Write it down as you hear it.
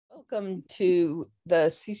welcome to the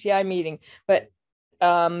CCI meeting, but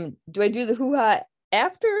do I do the hoo-ha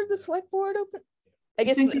after the select board open? I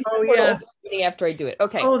guess the Oh yeah, meeting after I do it.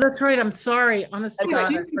 Okay. Oh, that's right. I'm sorry. Honestly, That's right.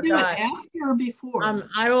 I You can do it forgot. after or before.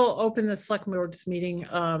 I will open the select board's meeting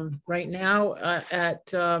right now at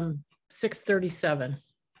 6:37.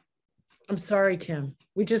 I'm sorry, Tim.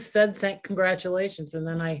 We just said congratulations, and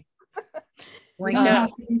then I You don't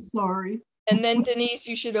have to be sorry. And then Denise,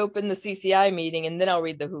 you should open the CCI meeting, and then I'll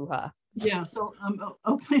read the hoo-ha. Yeah, so I'm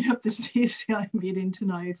opening up the CCI meeting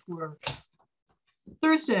tonight for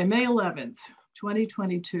Thursday, May 11th,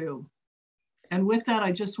 2022. And with that,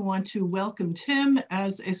 I just want to welcome Tim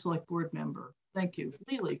as a select board member. Thank you.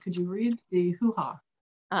 Lily, could you read the hoo-ha?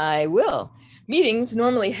 I will. Meetings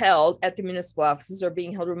normally held at the municipal offices are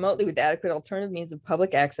being held remotely with adequate alternative means of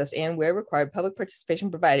public access and, where required, public participation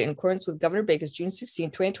provided in accordance with Governor Baker's June 16,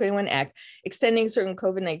 2021 Act, extending certain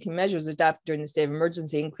COVID-19 measures adopted during the state of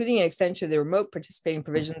emergency, including an extension of the remote participating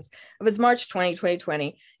provisions of its March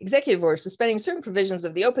 2020 executive order, suspending certain provisions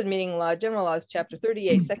of the open meeting law, general laws, chapter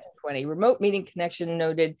 38, section 20, remote meeting connection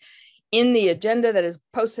noted in the agenda that is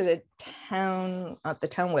posted at the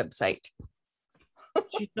town website.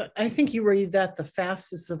 I think you read that the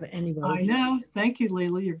fastest of anybody. I know. Thank you,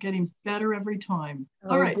 Lily. You're getting better every time.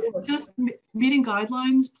 All right. Boy. Just meeting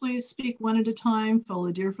guidelines. Please speak one at a time. Follow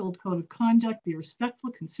the Deerfield Code of Conduct. Be respectful,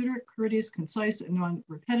 considerate, courteous, concise, and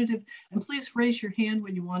non-repetitive. And please raise your hand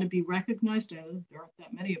when you want to be recognized. There aren't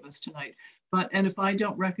that many of us tonight. And if I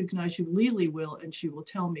don't recognize you, Lily will, and she will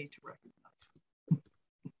tell me to recognize.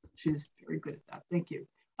 She's very good at that. Thank you.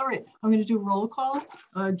 All right. I'm going to do roll call.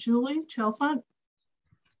 Julie Chalfant.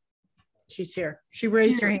 She's here. She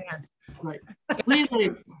raised her hand. Right.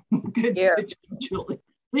 Lily. Good, here. good job, Julie.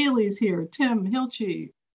 Lily's here. Tim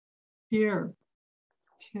Hilchey. Here.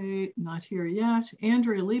 Okay, not here yet.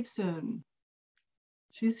 Andrea Leibson.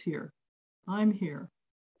 She's here. I'm here.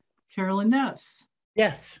 Carolyn Ness.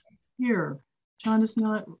 Yes. Here. John is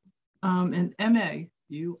not. And MA,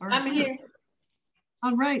 you are I'm here.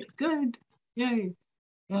 All right, good. Yay.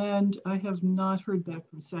 And I have not heard back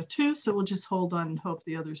from Set 2, so we'll just hold on and hope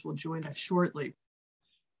the others will join us shortly.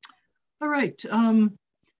 All right.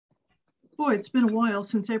 Boy, it's been a while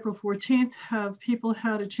since April 14th. Have people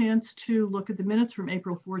had a chance to look at the minutes from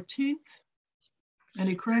April 14th?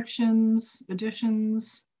 Any corrections,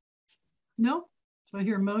 additions? No? Do I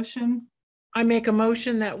hear a motion? I make a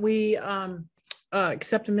motion that we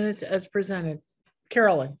accept the minutes as presented.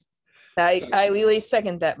 Carolyn. I Lily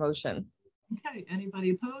second that motion. Okay, anybody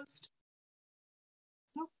opposed?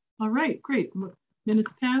 No. All right, great.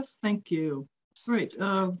 Minutes passed, thank you. All right,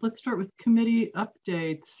 let's start with committee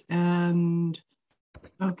updates. And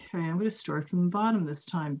okay, I'm going to start from the bottom this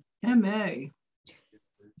time. MA.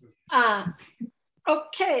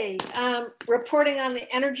 Okay, reporting on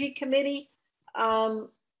the Energy Committee.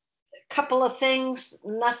 Couple of things,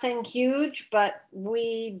 nothing huge, but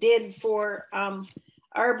we did for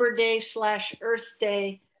Arbor Day / Earth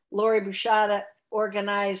Day, Lori Bouchada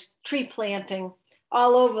organized tree planting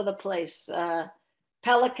all over the place.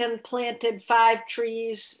 Pelican planted 5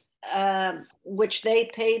 trees, which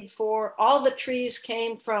they paid for. All the trees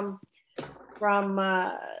came from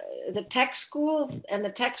the tech school, and the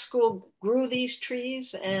tech school grew these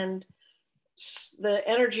trees, and the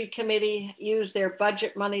Energy Committee used their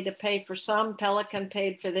budget money to pay for some. Pelican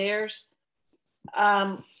paid for theirs.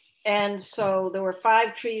 And so there were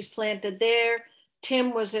 5 trees planted there.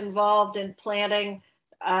 Tim was involved in planting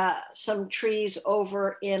some trees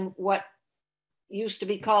over in what used to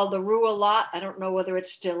be called the Rua lot. I don't know whether it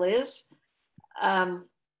still is.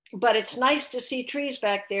 But it's nice to see trees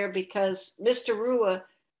back there because Mr. Rua,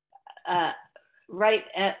 and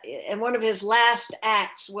one of his last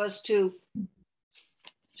acts was to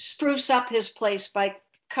spruce up his place by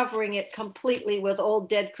covering it completely with old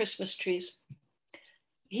dead Christmas trees.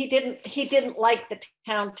 He didn't like the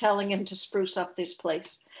town telling him to spruce up this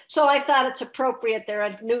place. So I thought it's appropriate. There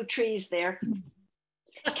are new trees there.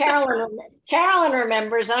 Carolyn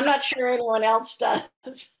remembers. I'm not sure anyone else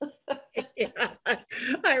does. Yeah,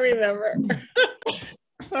 I remember.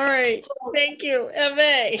 All right. So, thank you,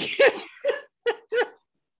 MA.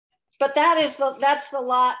 But that's the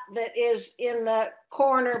lot that is in the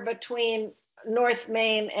corner between North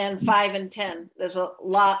Main and 5 and 10. There's a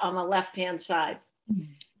lot on the left-hand side.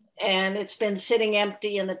 And it's been sitting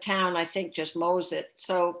empty, and the town, I think, just mows it.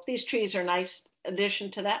 So these trees are a nice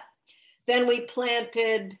addition to that. Then we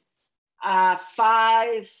planted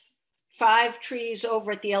 5 trees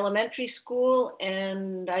over at the elementary school,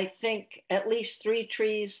 and I think at least 3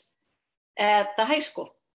 trees at the high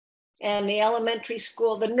school. And the elementary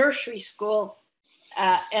school, the nursery school,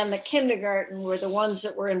 and the kindergarten were the ones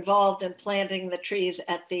that were involved in planting the trees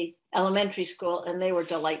at the elementary school, and they were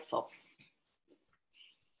delightful.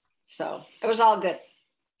 So it was all good.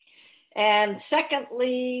 And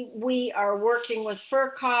secondly, we are working with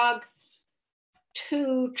FERCOG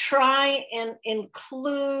to try and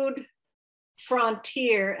include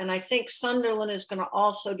Frontier, and I think Sunderland is going to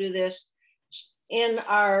also do this, in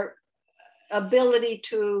our ability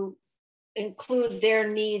to include their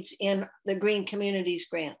needs in the Green Communities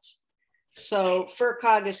grants. So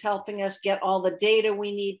FERCOG is helping us get all the data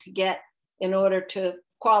we need to get in order to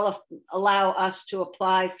allow us to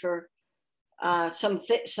apply for some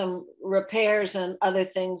repairs and other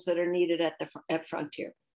things that are needed at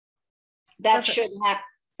Frontier. That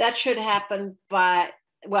should happen by,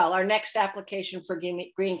 well, our next application for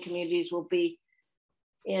Green Communities will be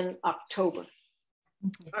in October.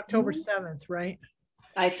 October 7th, right?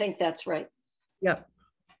 I think that's right. Yep.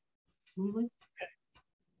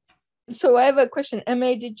 So I have a question.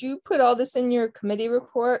 Emma, did you put all this in your committee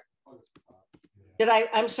report? Did I?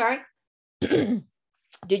 I'm sorry?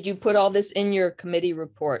 Did you put all this in your committee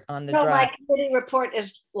report on the No, drive? my committee report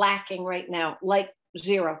is lacking right now, like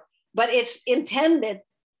 0, but it's intended.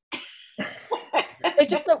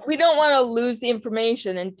 It's just that we don't want to lose the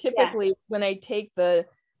information. And typically when I take the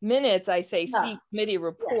minutes, I say see committee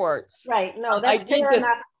reports. Right. No, that's fair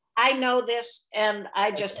enough. I know this and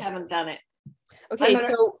I just haven't done it. Okay,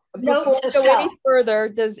 so before we go any further,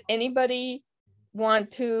 does anybody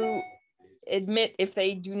want to admit if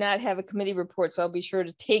they do not have a committee report? So I'll be sure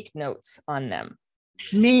to take notes on them.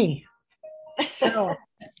 Me. No.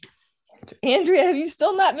 Andrea, have you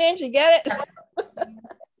still not managed to get it?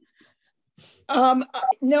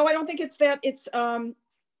 No, I don't think it's that. It's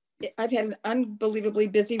I've had an unbelievably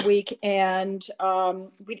busy week, and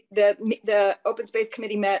the open space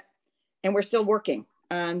committee met, and we're still working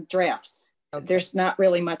on drafts. Okay. There's not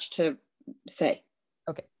really much to say.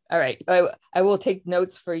 Okay. All right. I will take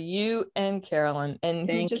notes for you and Carolyn. And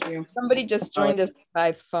thank you. Somebody just joined us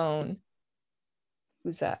by phone.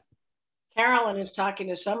 Who's that? Carolyn is talking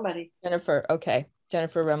to somebody. Jennifer. Okay.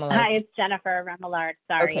 Jennifer Remillard. Hi, it's Jennifer Remillard.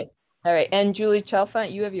 Sorry. Okay. All right. And Julie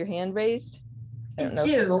Chalfant, you have your hand raised? I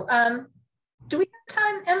do. Do we have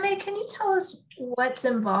time? Emma, can you tell us what's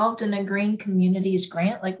involved in a Green Communities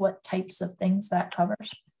grant? Like what types of things that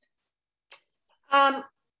covers?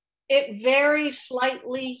 It varies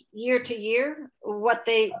slightly year to year, what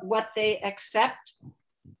they accept.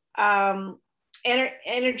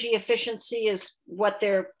 Energy efficiency is what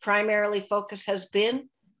their primarily focus has been.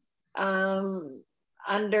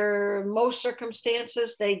 Under most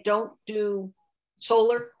circumstances, they don't do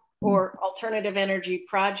solar or alternative energy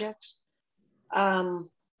projects. That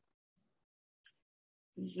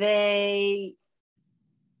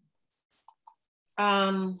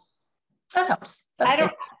helps.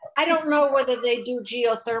 I don't know whether they do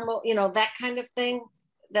geothermal, you know, that kind of thing.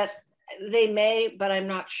 That they may, but I'm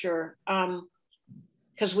not sure,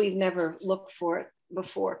 because we've never looked for it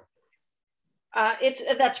before.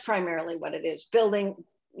 That's primarily what it is: building,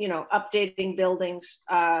 you know, updating buildings,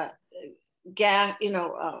 gas, you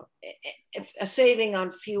know, saving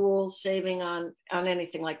on fuel, saving on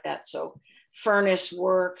anything like that. So furnace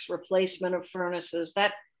works, replacement of furnaces,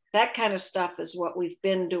 that kind of stuff is what we've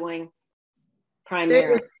been doing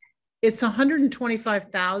primarily. It's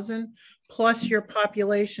 125,000 plus your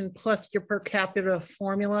population plus your per capita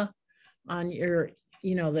formula on your,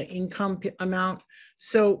 you know, the income amount.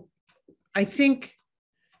 So I think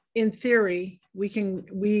in theory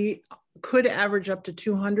we could average up to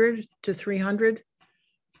 200 to 300,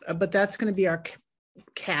 but that's going to be our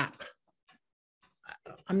cap.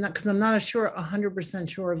 I'm not 100%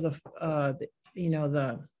 sure of the you know,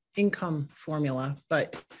 the income formula,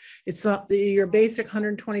 but it's your basic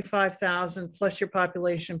 125,000 plus your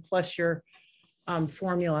population plus your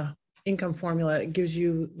formula, income formula. It gives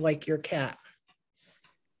you like your cap.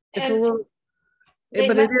 It's a little,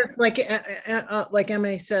 but it is like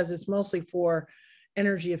Emma says, it's mostly for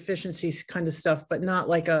energy efficiency kind of stuff, but not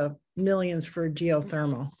like millions for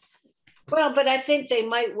geothermal. Well, but I think they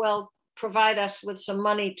might well provide us with some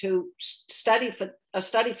money to study for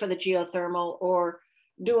the geothermal, or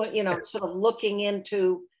doing, you know, sort of looking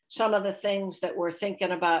into some of the things that we're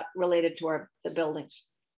thinking about related to the buildings.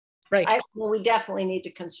 Right. We definitely need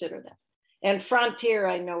to consider that. And Frontier,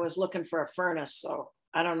 I know, is looking for a furnace, so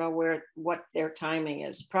I don't know what their timing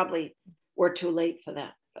is. Probably we're too late for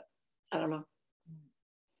that, but I don't know.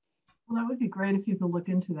 Well, that would be great if you could look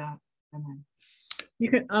into that.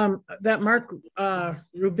 You can that Mark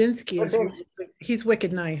Rubinsky, he's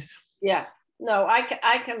wicked nice. Yeah, no,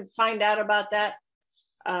 I can find out about that.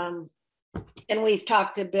 And we've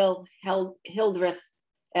talked to Bill Hildreth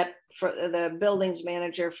for the buildings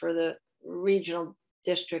manager for the regional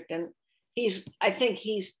district. And I think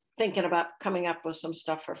he's thinking about coming up with some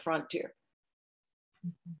stuff for Frontier.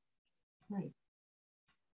 Great.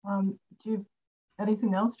 Do you have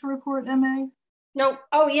anything else to report, MA? No.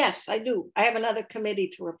 Oh, yes, I do. I have another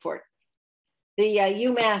committee to report. The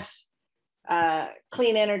UMass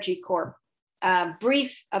Clean Energy Corp. A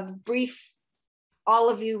brief. All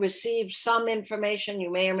of you received some information.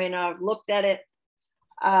 You may or may not have looked at it.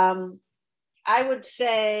 I would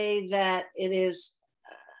say that it is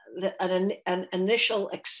an initial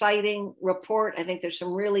exciting report. I think there's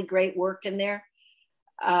some really great work in there.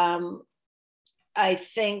 I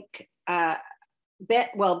think Ben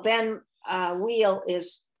Wheel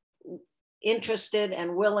is interested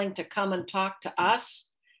and willing to come and talk to us,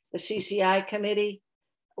 the CCI committee,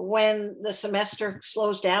 when the semester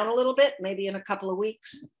slows down a little bit, maybe in a couple of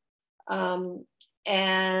weeks.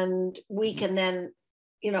 And we can then,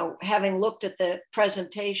 having looked at the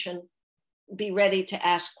presentation, be ready to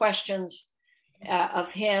ask questions of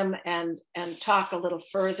him and talk a little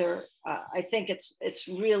further. I think it's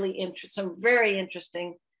really interesting, some very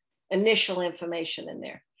interesting initial information in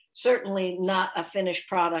there. Certainly not a finished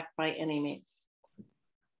product by any means.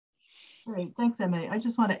 Great, thanks, MA. I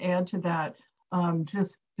just want to add to that,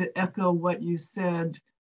 just to echo what you said.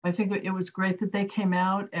 I think it was great that they came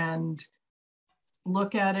out and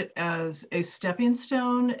look at it as a stepping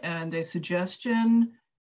stone and a suggestion.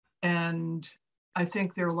 And I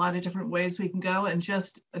think there are a lot of different ways we can go. And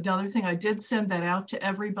just another thing, I did send that out to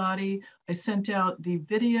everybody. I sent out the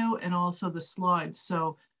video and also the slides.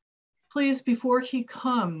 So please, before he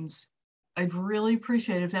comes, I'd really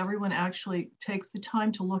appreciate if everyone actually takes the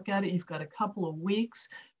time to look at it. You've got a couple of weeks,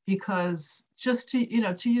 because just to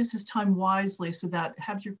use his time wisely, so that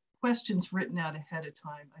have your questions written out ahead of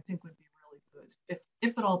time, I think would be really good,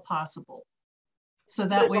 if at all possible. So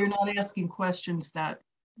that way you're not asking questions that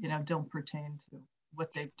don't pertain to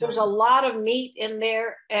what they've done. There's a lot of meat in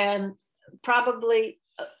there, and probably,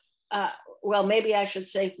 well, maybe I should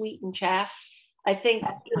say wheat and chaff. I think,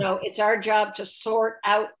 it's our job to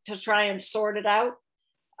try and sort it out.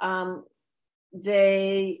 But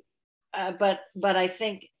I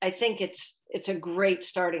think it's a great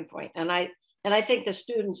starting point. And I think the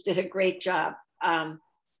students did a great job.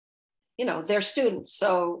 They're students,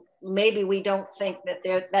 so maybe we don't think that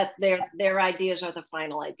their ideas are the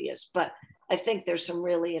final ideas, but I think there's some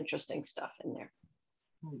really interesting stuff in there.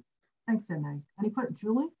 Thanks, Emma.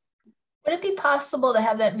 Julie? Would it be possible to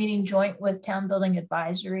have that meeting joint with Town Building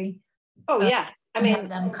Advisory? Oh, yeah. I mean, have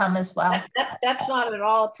them come as well. That's not at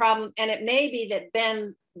all a problem. And it may be that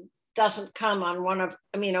Ben doesn't come on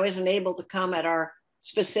isn't able to come at our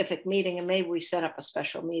specific meeting, and maybe we set up a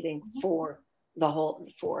special meeting for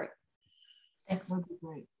it. Thanks.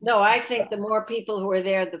 No, I think the more people who are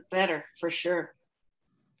there, the better, for sure.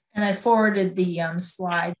 And I forwarded the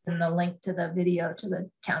slides and the link to the video to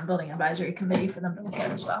the Town Building Advisory Committee for them to look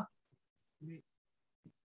at as well. Great.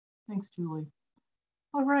 Thanks, Julie.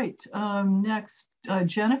 All right, next,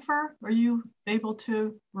 Jennifer, are you able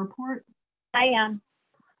to report? I am.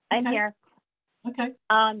 I'm here. Okay.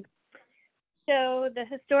 So the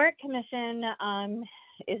Historic Commission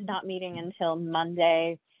is not meeting until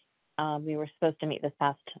Monday. We were supposed to meet this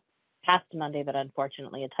past Monday, but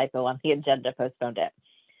unfortunately a typo on the agenda postponed it.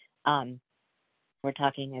 We're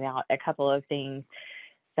talking about a couple of things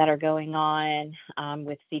that are going on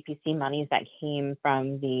with CPC monies that came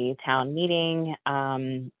from the town meeting,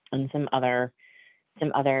 and some other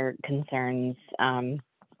concerns.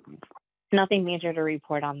 Nothing major to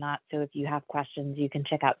report on that. So if you have questions, you can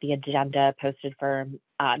check out the agenda posted for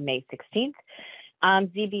May 16th.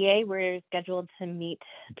 ZBA, we're scheduled to meet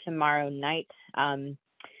tomorrow night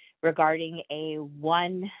regarding a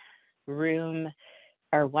one bedroom,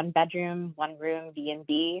 one room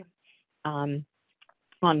B&B on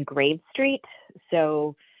Grave Street.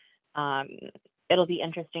 So it'll be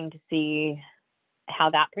interesting to see how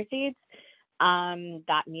that proceeds.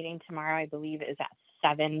 That meeting tomorrow, I believe, is at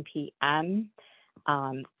 7 p.m.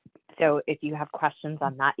 So if you have questions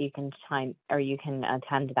on that, you can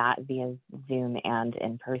attend that via Zoom and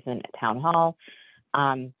in person at Town Hall.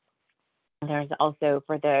 There's also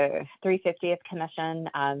for the 350th Commission,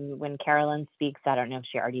 when Carolyn speaks, I don't know if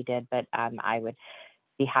she already did, but I would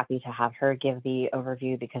be happy to have her give the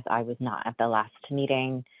overview, because I was not at the last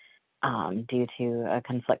meeting due to a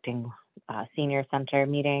conflicting senior center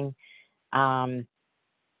meeting.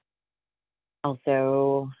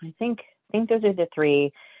 Also, I think those are the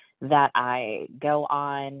three that I go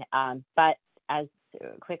on. But as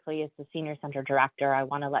quickly as the senior center director, I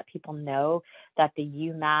want to let people know that the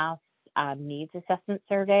UMass needs assessment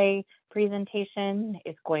survey presentation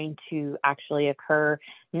is going to actually occur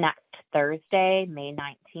next Thursday, May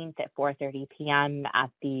 19th at 4:30 p.m. at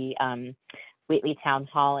the Whately Town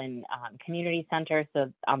Hall and Community Center,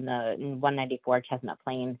 so on the 194 Chestnut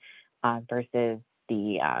Plain versus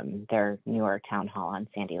their newer town hall on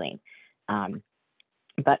Sandy Lane.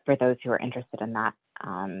 But for those who are interested in that,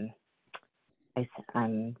 I'm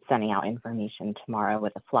sending out information tomorrow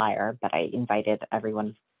with a flyer, but I invited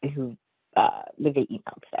everyone who with the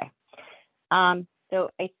email today. So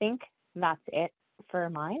I think that's it for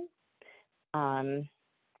mine. Does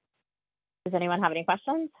anyone have any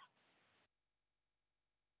questions?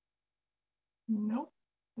 Nope,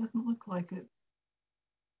 doesn't look like it.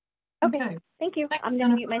 Okay. Thank you. I'm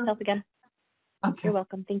going to mute myself again. Okay. You're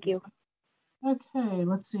welcome. Thank you. Okay,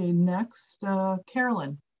 let's see. Next,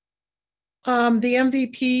 Carolyn. The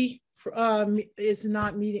MVP is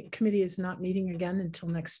not meeting, committee is not meeting again until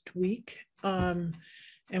next week. And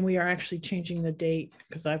we are actually changing the date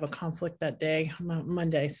because I have a conflict that day,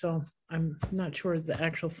 Monday. So I'm not sure is the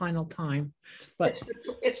actual final time, but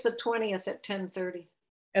it's the 20th at 10:30.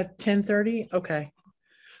 At 10:30? Okay.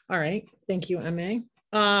 All right. Thank you, MA.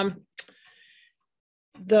 I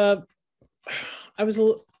was a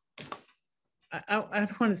little, I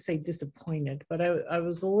don't want to say disappointed, but I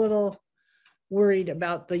was a little worried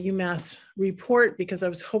about the UMass report because I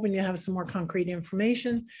was hoping to have some more concrete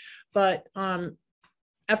information. But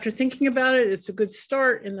after thinking about it, it's a good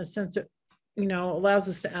start in the sense that, you know, allows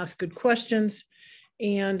us to ask good questions.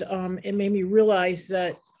 And it made me realize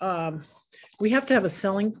that we have to have a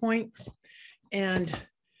selling point, and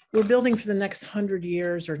we're building for the next 100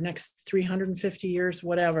 years or next 350 years,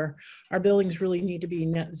 whatever. Our buildings really need to be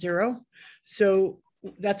net zero. So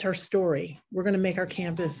that's our story. We're going to make our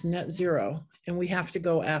campus net zero, and we have to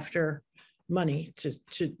go after money to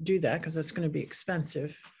do that because it's going to be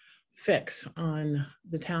expensive fix on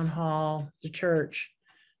the town hall, the church,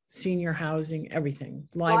 senior housing, everything,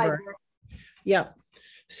 library. Yep.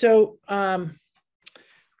 So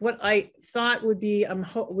what I thought would be,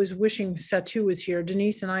 was wishing Satu was here.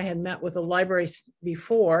 Denise and I had met with a library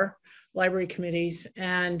before, library committees,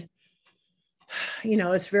 and you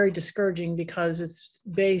know, it's very discouraging because it's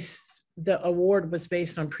based, the award was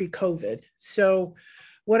based on pre-COVID. So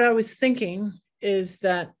what I was thinking is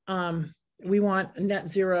that we want a net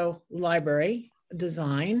zero library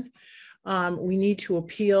design. We need to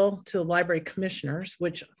appeal to library commissioners,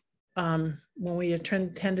 which when we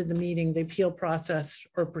attended the meeting, the appeal process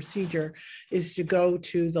or procedure is to go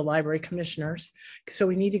to the library commissioners. So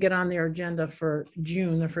we need to get on their agenda for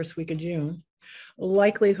June, the first week of June.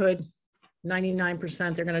 Likelihood,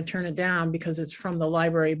 99% they're going to turn it down because it's from the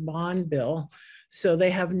library bond bill. So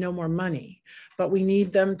they have no more money, but we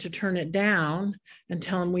need them to turn it down and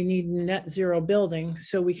tell them we need net zero building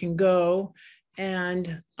so we can go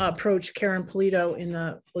and approach Karen Polito in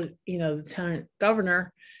the, you know, the lieutenant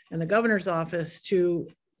governor and the governor's office to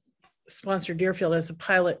sponsor Deerfield as a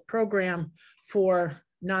pilot program for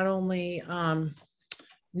not only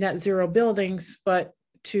net zero buildings, but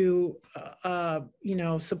to, you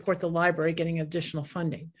know, support the library getting additional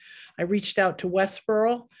funding. I reached out to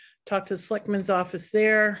Westboro, talked to the selectman's office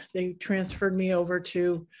there. They transferred me over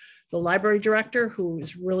to the library director, who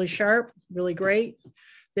is really sharp, really great.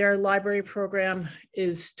 Their library program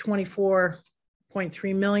is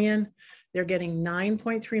 24.3 million. They're getting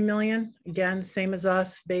 9.3 million. Again, same as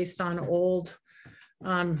us, based on old,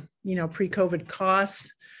 you know, pre-COVID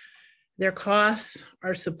costs. Their costs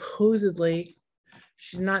are supposedly,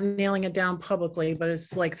 she's not nailing it down publicly, but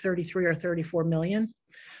it's like 33 or 34 million.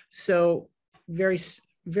 So very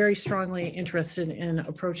strongly interested in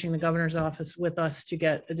approaching the governor's office with us to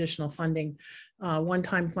get additional funding,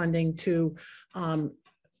 one-time funding to,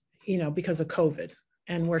 you know, because of COVID,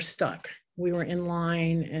 and we're stuck. We were in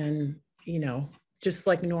line, and, you know, just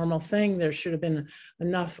like a normal thing, there should have been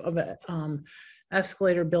enough of an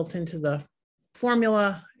escalator built into the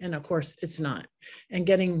formula. And of course it's not. And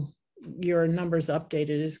getting your numbers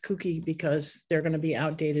updated is kooky because they're going to be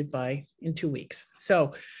outdated in 2 weeks.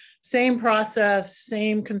 So same process,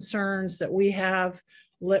 same concerns that we have,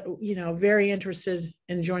 you know, very interested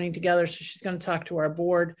in joining together. So she's going to talk to our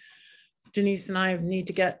board. Denise and I need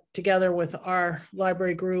to get together with our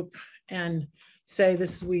library group and say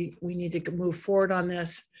this, we need to move forward on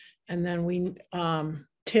this. And then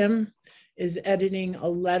Tim is editing a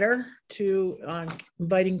letter to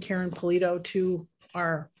inviting Karen Polito to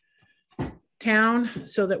our town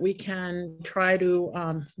so that we can try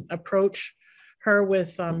to approach her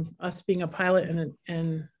with us being a pilot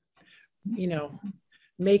and you know,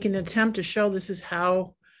 make an attempt to show this is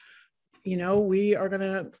how, you know, we are going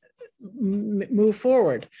to move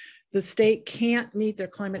forward. the state can't meet their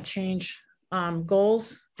climate change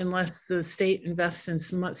goals unless the state invests in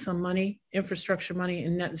some money, infrastructure money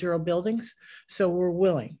in net zero buildings. So we're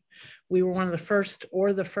willing. We were one of the first,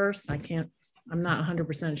 I'm not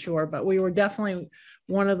 100% sure, but we were definitely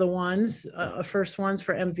one of the ones, first ones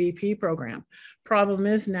for MVP program. Problem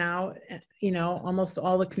is now, almost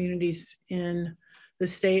all the communities in the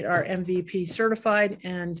state are MVP certified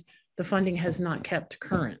and the funding has not kept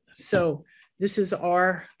current. So this is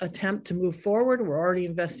our attempt to move forward. We're already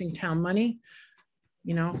investing town money.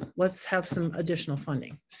 Let's have some additional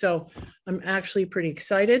funding. So I'm actually pretty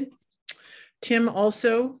excited. Tim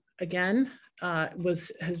also, again,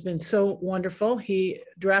 has been so wonderful. He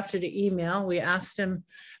drafted an email. We asked him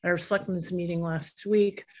at our selectmen's meeting last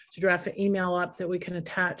week to draft an email up that we can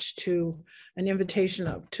attach to an invitation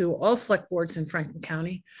up to all select boards in Franklin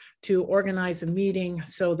County to organize a meeting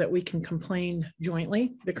so that we can complain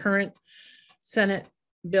jointly. The current Senate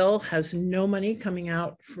bill has no money coming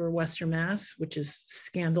out for Western Mass, which is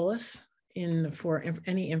scandalous for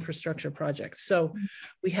any infrastructure projects. So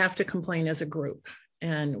we have to complain as a group.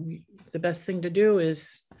 And the best thing to do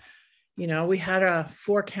is, we had a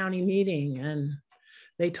 4-county meeting and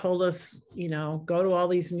they told us, go to all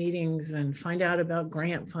these meetings and find out about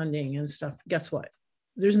grant funding and stuff. Guess what?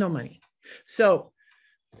 There's no money. So,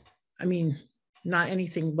 not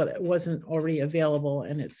anything, but it wasn't already available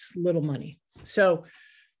and it's little money. So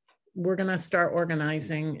we're going to start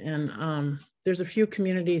organizing, and there's a few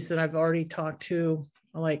communities that I've already talked to,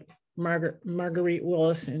 like Marguerite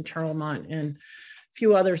Willis in Charlemont and a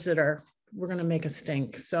few others that we're going to make a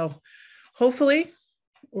stink. So hopefully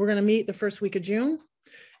we're going to meet the first week of June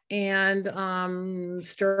and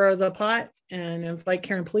stir the pot and invite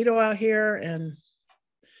Karen Polito out here. And,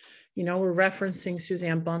 we're referencing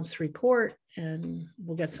Suzanne Bump's report and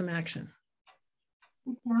we'll get some action.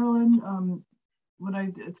 Hey, Carolyn, what I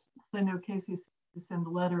did, I know Casey to send a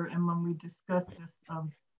letter, and when we discussed this,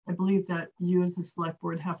 I believe that you as the select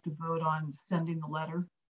board have to vote on sending the letter.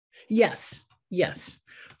 Yes.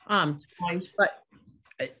 But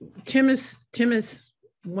Tim is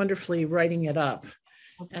wonderfully writing it up.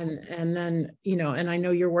 Okay. And then, and I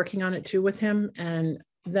know you're working on it too with him. And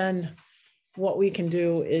then what we can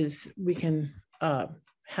do is we can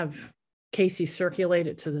have Casey circulate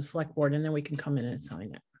it to the select board, and then we can come in and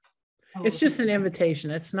sign it. It's just an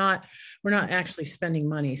invitation. We're not actually spending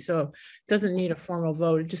money. So it doesn't need a formal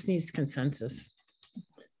vote. It just needs consensus.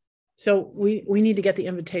 So we need to get the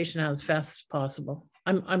invitation out as fast as possible.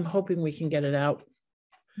 I'm hoping we can get it out,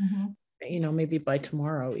 maybe by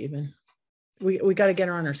tomorrow even. We got to get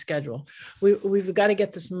her on our schedule. We've got to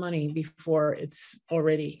get this money before it's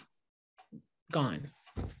already gone.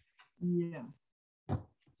 Yeah.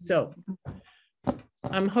 So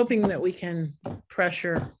I'm hoping that we can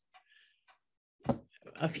pressure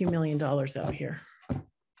a few $1 million out here.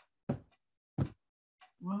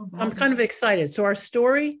 Well, I'm kind of excited. So our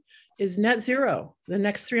story is net zero the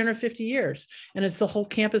next 350 years. And it's the whole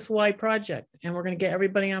campus-wide project. And we're going to get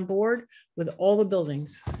everybody on board with all the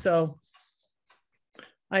buildings. So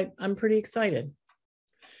I'm pretty excited.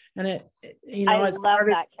 And I love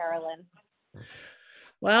that, Carolyn.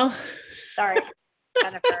 Well, sorry,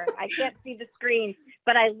 Jennifer, I can't see the screen,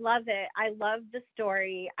 but I love it. I love the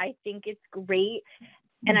story. I think it's great.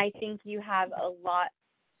 And I think you have a lot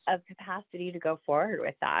of capacity to go forward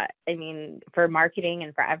with that. For marketing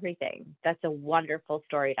and for everything. That's a wonderful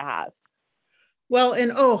story to have. Well,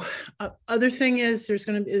 and other thing is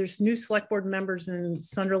there's new select board members in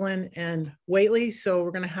Sunderland and Whately. So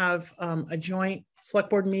we're going to have a joint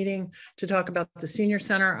select board meeting to talk about the senior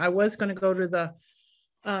center. I was going to go to the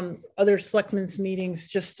other selectmen's meetings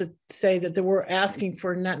just to say that we're asking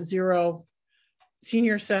for net zero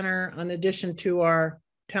senior center in addition to our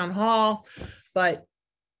town hall, but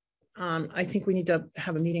I think we need to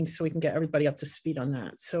have a meeting so we can get everybody up to speed on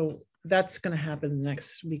that. So that's going to happen the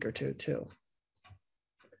next week or two too.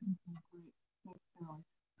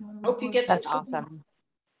 Hope you get That's some awesome.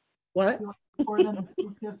 What?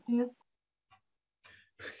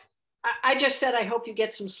 I just said I hope you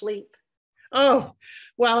get some sleep. Oh,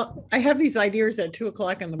 well, I have these ideas at 2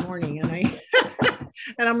 o'clock in the morning, and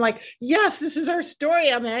and I'm like, yes, this is our story,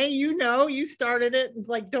 Emma. You started it. It's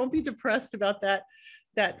like, don't be depressed about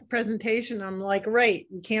that presentation. I'm like, right,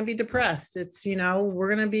 we can't be depressed. It's, we're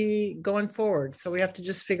going to be going forward. So we have to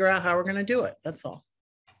just figure out how we're going to do it. That's all.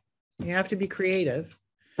 You have to be creative.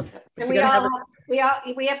 And we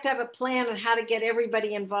have to have a plan on how to get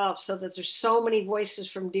everybody involved so that there's so many voices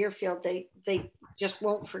from Deerfield, they just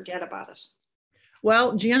won't forget about us.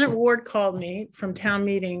 Well, Janet Ward called me from town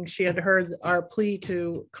meeting. She had heard our plea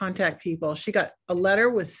to contact people. She got a letter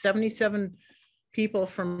with 77 people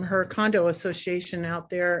from her condo association out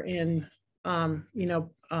there in,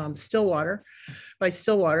 Stillwater, by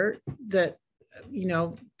Stillwater, that,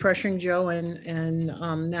 pressuring Joe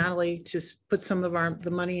and Natalie to put some of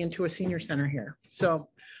the money into a senior center here. So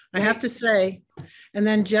I have to say, and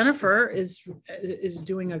then Jennifer is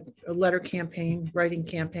doing a letter campaign, writing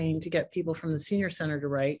campaign to get people from the senior center to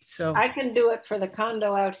write. So I can do it for the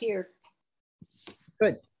condo out here.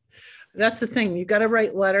 good. That's the thing. You got to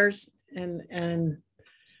write letters and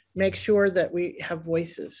make sure that we have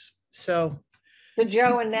voices. So To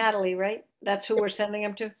Joe and Natalie, right? That's who we're sending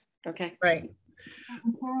them to? Okay. right.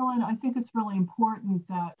 And Carolyn, I think it's really important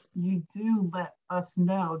that you do let us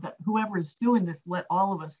know, that whoever is doing this, let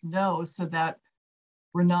all of us know, so that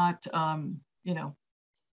we're not, so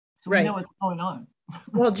we know what's going on.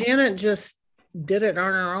 Well, Janet just did it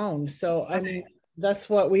on her own. So I mean, that's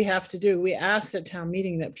what we have to do. We asked at town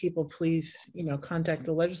meeting that people please, contact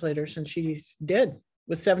the legislators, and she did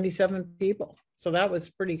with 77 people. So that was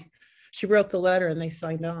pretty. She wrote the letter and they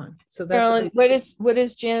signed on. So that's Carolyn, what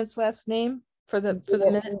is Janet's last name for the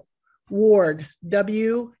minute? Ward,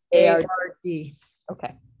 W-A-R-D.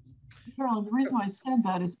 Okay. Carolyn, the reason why I said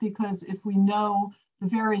that is because if we know the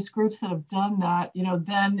various groups that have done that,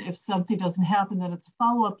 then if something doesn't happen, then it's a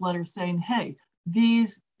follow-up letter saying, hey,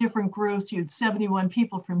 these different groups, you had 71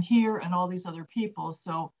 people from here and all these other people.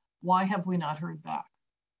 So why have we not heard back?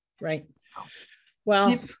 Right.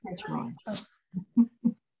 Well,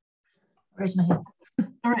 Raise my hand.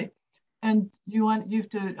 all right. And you have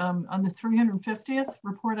to, on the 350th,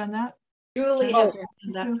 report on that? Julie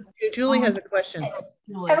has a question.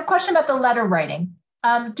 I have a question about the letter writing.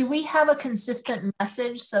 Do we have a consistent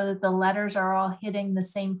message so that the letters are all hitting the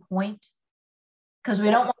same point? Because we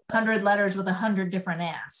don't want 100 letters with 100 different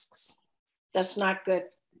asks. That's not good.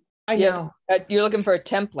 I know. You're looking for a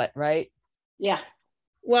template, right? Yeah.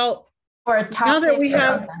 Well, or a topic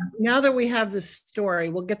now that we have the story,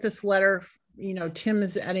 we'll get this letter. Tim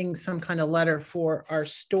is adding some kind of letter for our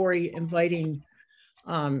story, inviting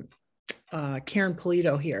Karen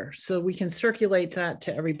Polito here, so we can circulate that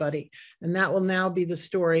to everybody, and that will now be the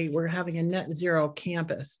story. We're having a net zero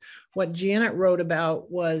campus. What Janet wrote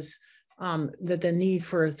about was that the need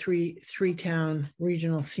for a three-town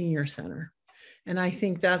regional senior center, and I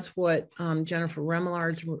think that's what Jennifer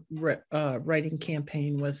Remelard's writing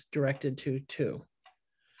campaign was directed to too.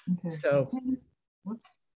 Okay. So,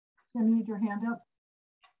 whoops. Tim, you need your hand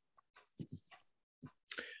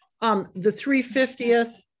up. The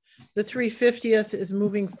 350th is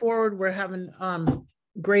moving forward. We're having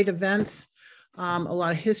great events, a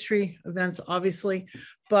lot of history events, obviously,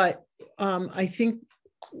 but I think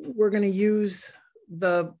we're going to use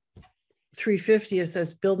the 350th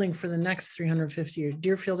as building for the next 350 years.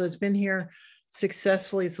 Deerfield has been here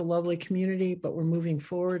successfully. It's a lovely community, but we're moving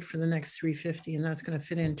forward for the next 350, and that's going to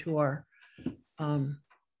fit into our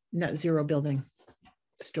net zero building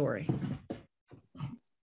story.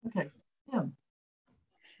 Okay, Tim.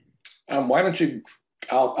 Why don't you,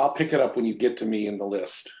 I'll pick it up when you get to me in the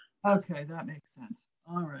list. Okay, that makes sense.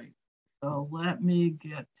 All right, so let me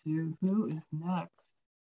get to who is next.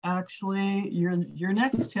 Actually, you're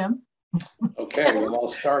next, Tim. Okay, well, I'll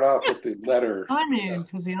start off with the letter. I mean,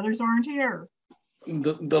 because the others aren't here.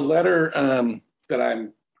 The letter that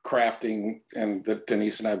I'm crafting and that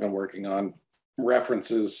Denise and I have been working on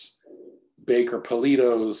references Baker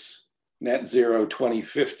Polito's Net Zero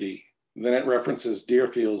 2050. Then it references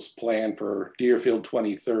Deerfield's plan for Deerfield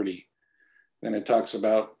 2030. Then it talks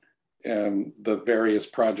about the various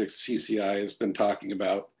projects CCI has been talking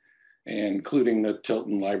about, including the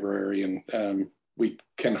Tilton Library. And we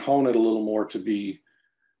can hone it a little more to be,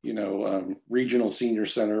 regional senior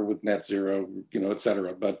center with net zero, et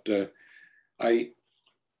cetera. But and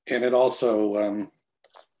it also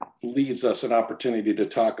leaves us an opportunity to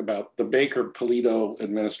talk about the Baker Polito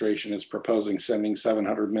administration is proposing sending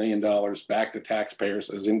 $700 million back to taxpayers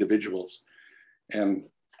as individuals. And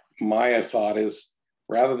my thought is,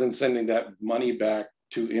 rather than sending that money back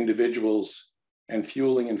to individuals and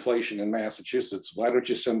fueling inflation in Massachusetts, why don't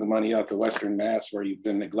you send the money out to Western Mass, where you've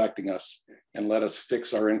been neglecting us, and let us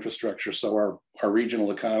fix our infrastructure so our regional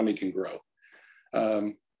economy can grow.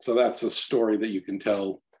 So that's a story that you can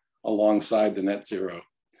tell alongside the net zero.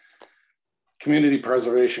 Community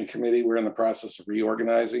Preservation Committee, we're in the process of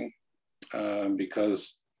reorganizing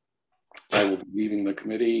because I will be leaving the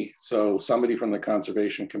committee. So somebody from the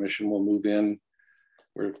Conservation Commission will move in.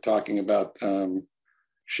 We're talking about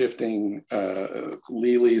shifting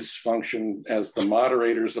Lily's function as the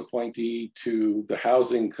moderator's appointee to the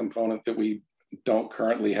housing component that we don't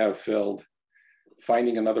currently have filled,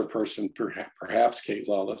 finding another person, perhaps Kate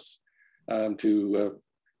Lawless, to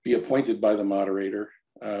be appointed by the moderator,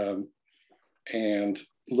 and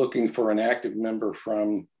looking for an active member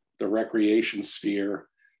from the recreation sphere,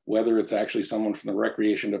 whether it's actually someone from the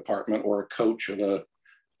recreation department or a coach of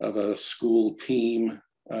a school team,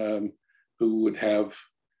 who would have,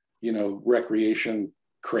 you know, recreation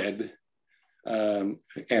cred, and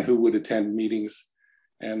who would attend meetings.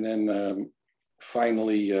 And then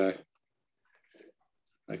finally,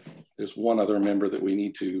 there's one other member that we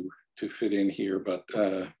need to fit in here, but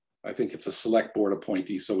I think it's a select board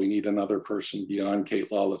appointee, so we need another person beyond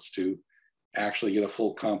Kate Lawless to actually get a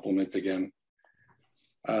full complement again.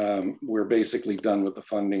 We're basically done with the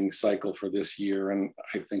funding cycle for this year, and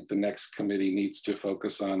I think the next committee needs to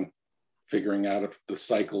focus on figuring out if the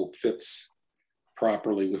cycle fits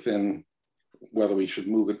properly within, whether we should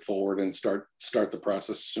move it forward and start the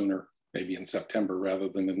process sooner, maybe in September rather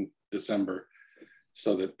than in December,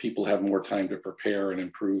 so that people have more time to prepare and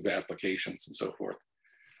improve applications and so forth.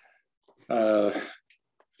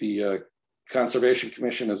 The Conservation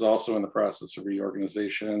Commission is also in the process of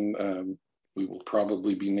reorganization. We will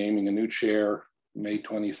probably be naming a new chair May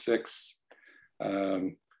 26th.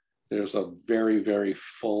 There's a very, very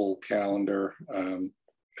full calendar.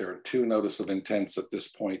 There are 2 notice of intents at this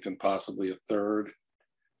point and possibly a third.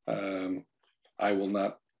 I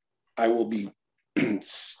will be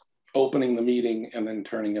opening the meeting and then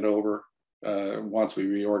turning it over once we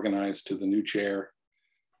reorganize to the new chair.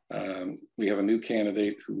 We have a new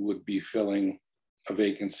candidate who would be filling a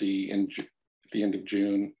vacancy at the end of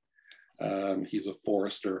June. He's a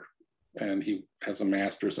forester and he has a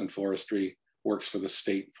master's in forestry, works for the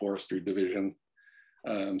state forestry division.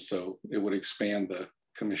 So it would expand the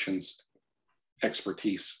commission's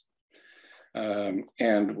expertise.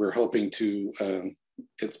 And we're hoping to,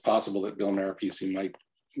 it's possible that Bill Maripesi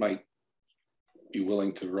might be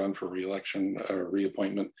willing to run for re-election or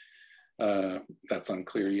reappointment. That's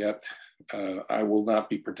unclear yet. I will not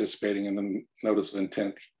be participating in the notice of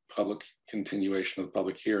intent public continuation of the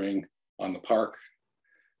public hearing on the park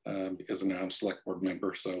because now I'm select board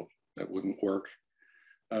member, so that wouldn't work.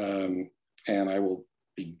 And I will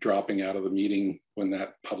be dropping out of the meeting when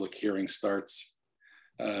that public hearing starts.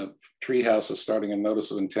 Treehouse is starting a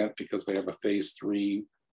notice of intent because they have a phase 3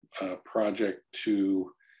 project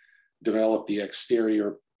to develop the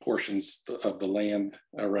exterior portions of the land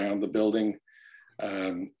around the building.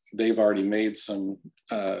 They've already made some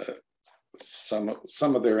of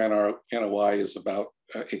their NOI is about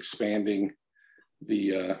expanding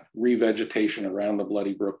the revegetation around the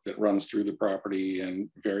Bloody Brook that runs through the property and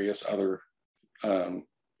various other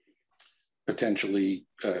potentially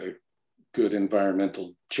good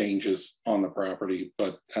environmental changes on the property,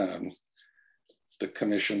 but the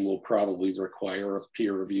commission will probably require a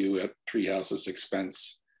peer review at Treehouse's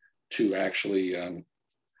expense to actually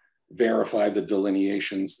verify the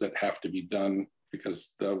delineations that have to be done,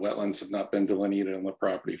 because the wetlands have not been delineated on the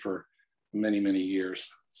property for many, many years.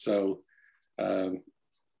 So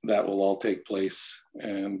that will all take place.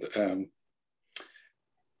 And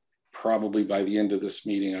probably by the end of this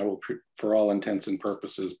meeting, I will, for all intents and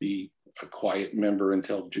purposes, be a quiet member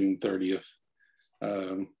until June 30th,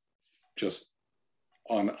 just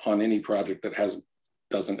on any project that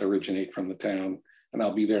doesn't originate from the town. And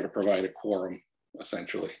I'll be there to provide a quorum,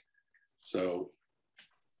 essentially. So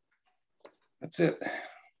that's it.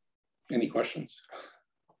 Any questions?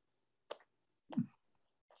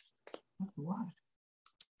 That's a lot.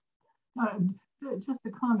 Just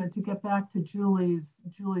a comment to get back to Julie's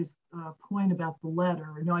point about the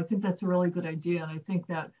letter. You know, I think that's a really good idea. And I think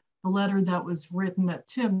that the letter that was written at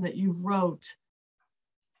Tim that you wrote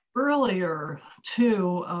earlier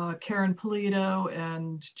to Karen Polito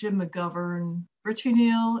and Jim McGovern, Richie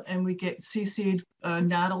Neal, and we get CC'd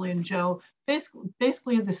Natalie and Joe,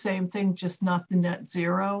 basically the same thing, just not the net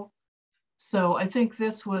zero. So I think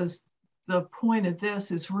this was the point of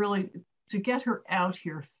this, is really to get her out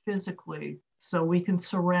here physically so we can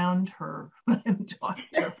surround her and talk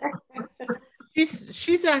to her.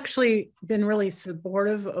 She's actually been really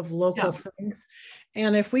supportive of local things.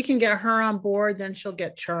 And if we can get her on board, then she'll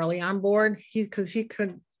get Charlie on board. Because he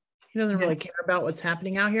doesn't really care about what's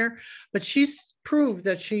happening out here, but she's proved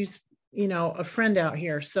that she's, you know, a friend out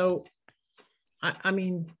here. So, I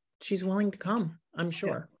mean, she's willing to come, I'm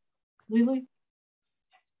sure. Lily?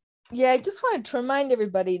 Yeah, I just wanted to remind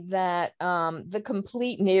everybody that the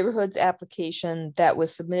complete neighborhoods application that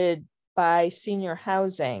was submitted by Senior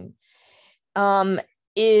Housing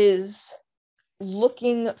is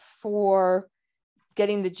looking for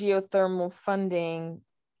getting the geothermal funding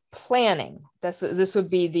planning. This would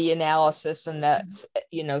be the analysis and that,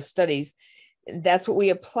 you know, studies. That's what we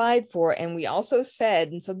applied for. And we also said,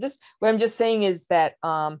 and so this, what I'm just saying is that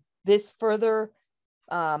this further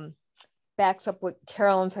backs up what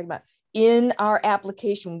Carolyn's talking about. In our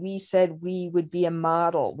application, we said we would be a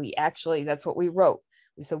model. We actually, that's what we wrote.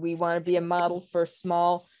 We said we want to be a model for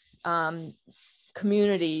small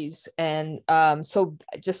communities. And so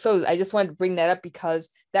I just wanted to bring that up because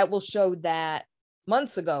that will show that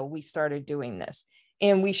months ago we started doing this,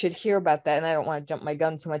 and we should hear about that. And I don't want to jump my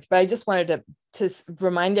gun too much, but I just wanted to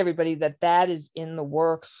remind everybody that that is in the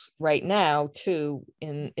works right now too,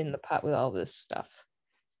 in the pot with all this stuff.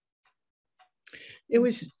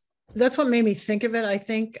 That's what made me think of it, I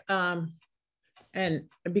think. And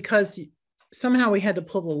because somehow we had to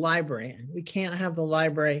pull the library in. We can't have the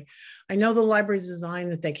library. I know the library design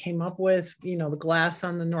that they came up with, you know, the glass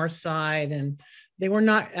on the north side, and they were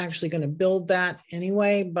not actually going to build that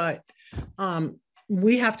anyway, but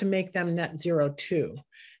we have to make them net zero too.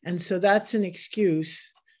 And so that's an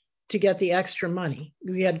excuse to get the extra money.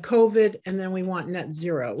 We had COVID, and then we want net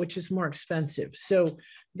zero, which is more expensive. So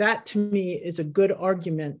that to me is a good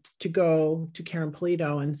argument to go to Karen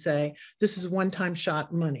Polito and say, this is one-time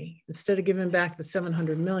shot money. Instead of giving back the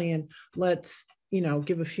 700 million, let's, you know,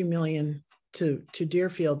 give a few million to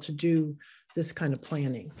Deerfield to do this kind of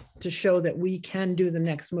planning, to show that we can do the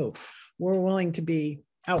next move. We're willing to be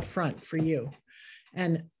out front for you.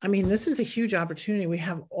 And I mean, this is a huge opportunity. We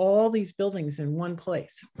have all these buildings in one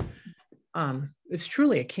place. It's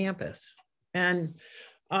truly a campus. And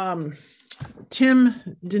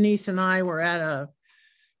Tim, Denise, and I were at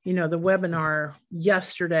the webinar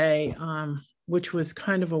yesterday, which was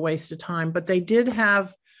kind of a waste of time, but they did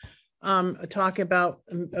have a talk about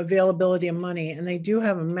availability of money, and they do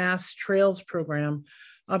have a mass trails program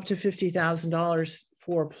up to $50,000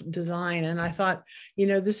 for design. And I thought, you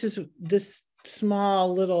know, this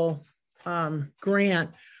small little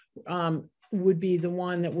grant would be the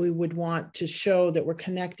one that we would want to show that we're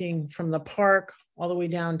connecting from the park all the way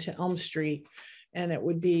down to Elm Street. And it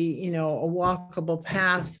would be, you know, a walkable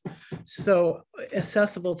path, so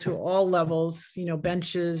accessible to all levels, you know,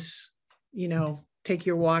 benches, you know, take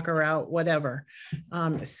your walker out, whatever,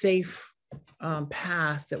 a safe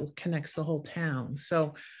path that connects the whole town.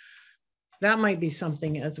 So that might be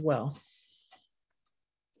something as well.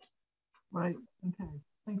 Right. Okay.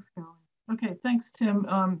 Thanks, Carolyn. Okay. Thanks, Tim.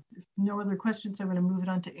 If no other questions, I'm going to move it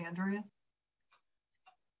on to Andrea.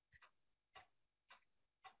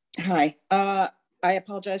 Hi. I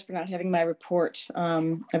apologize for not having my report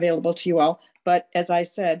available to you all. But as I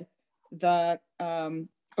said, the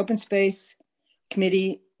Open Space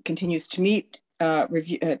Committee continues to meet,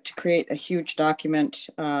 to create a huge document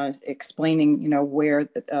explaining, you know, where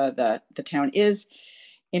the town is.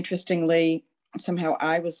 Interestingly, somehow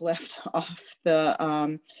I was left off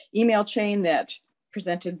the email chain that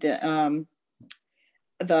presented the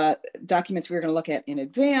documents we were going to look at in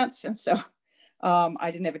advance. And so I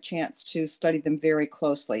didn't have a chance to study them very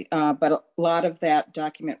closely, but a lot of that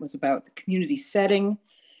document was about the community setting.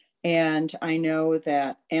 And I know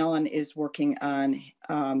that Alan is working on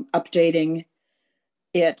updating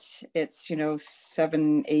it. It's, you know,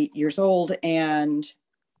 7-8 years old, and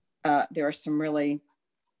there are some really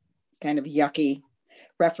kind of yucky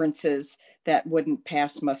references that wouldn't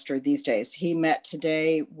pass muster these days. He met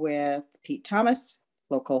today with Pete Thomas,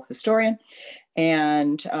 local historian,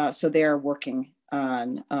 and so they're working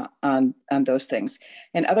on those things.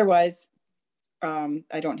 And otherwise,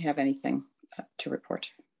 I don't have anything to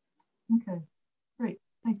report. Okay, great.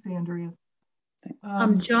 Thanks, Andrea.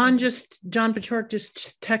 Thanks. John Pachork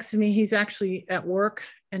just texted me. He's actually at work,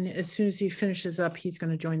 and as soon as he finishes up, he's going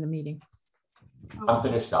to join the meeting. I'm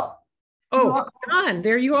finished up. Oh, John,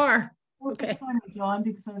 there you are. Okay, John,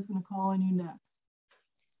 because I was going to call on you next.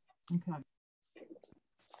 Okay.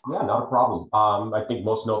 Yeah, not a problem. I think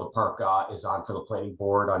most know the park is on for the planning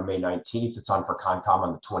board on May 19th. It's on for Concom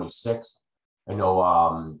on the 26th. I know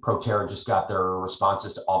Proterra just got their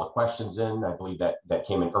responses to all the questions in. I believe that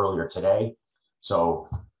came in earlier today. So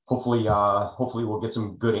hopefully we'll get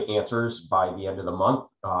some good answers by the end of the month.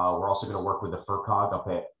 We're also going to work with the FERCOG up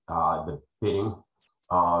at the bidding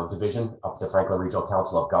division up to Franklin Regional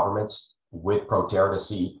Council of Governments with Proterra to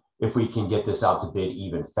see if we can get this out to bid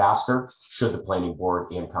even faster, should the Planning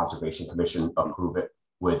Board and Conservation Commission approve it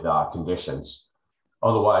with conditions.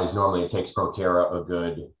 Otherwise, normally it takes Proterra a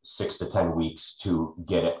good 6 to 10 weeks to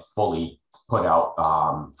get it fully put out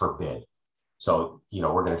for bid. So, you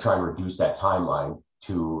know, we're going to try and reduce that timeline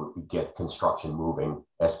to get construction moving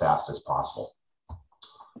as fast as possible.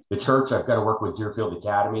 The church, I've got to work with Deerfield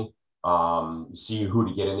Academy, see who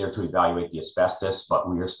to get in there to evaluate the asbestos, but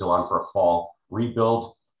we are still on for a fall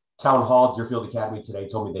rebuild. Town Hall, Deerfield Academy today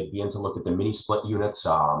told me they'd be in to look at the mini split units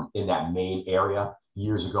in that main area.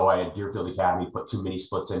 Years ago, I had Deerfield Academy put 2 mini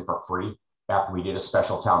splits in for free after we did a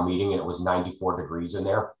special town meeting, and it was 94 degrees in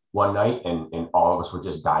there one night, and all of us were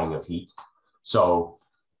just dying of heat. So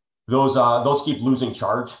those keep losing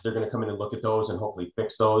charge. They're going to come in and look at those and hopefully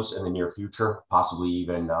fix those in the near future, possibly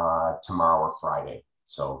even tomorrow or Friday.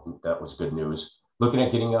 So that was good news. Looking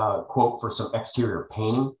at getting a quote for some exterior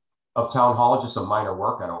painting of Town Hall, just some minor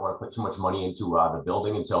work. I don't want to put too much money into the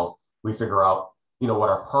building until we figure out, what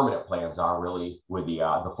our permanent plans are really with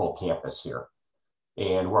the full campus here.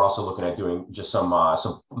 And we're also looking at doing just some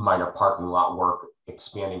minor parking lot work,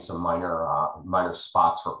 expanding some minor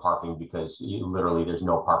spots for parking, because literally there's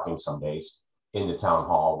no parking some days in the Town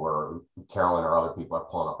Hall where Carolyn or other people are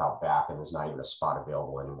pulling up out back and there's not even a spot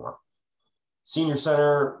available anymore. Senior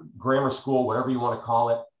Center, grammar school, whatever you want to call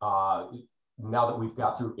it. Now that we've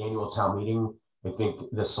got through annual town meeting, I think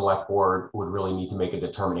the select board would really need to make a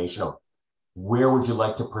determination of where would you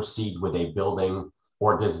like to proceed with a building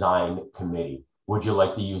or design committee. Would you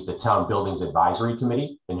like to use the Town Buildings Advisory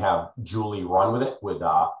Committee and have Julie run with it?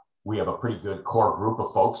 We have a pretty good core group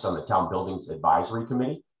of folks on the Town Buildings Advisory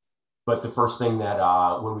Committee. But the first thing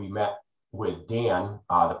that when we met with Dan,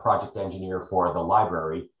 the project engineer for the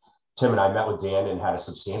library, Tim and I met with Dan and had a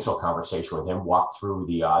substantial conversation with him, walked through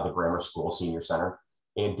the grammar school senior center,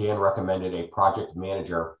 and Dan recommended a project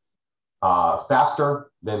manager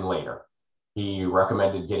faster than later. He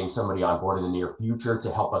recommended getting somebody on board in the near future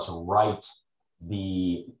to help us write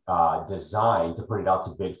the design to put it out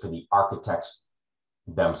to bid for the architects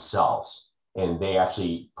themselves. And they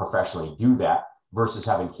actually professionally do that versus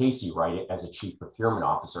having Casey write it as a chief procurement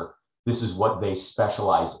officer. This is what they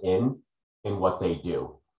specialize in and what they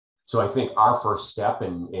do. So I think our first step,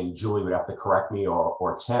 and Julie would have to correct me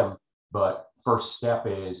or Tim, but first step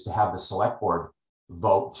is to have the select board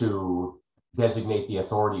vote to designate the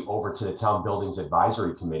authority over to the Town Buildings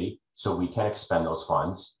Advisory Committee so we can expend those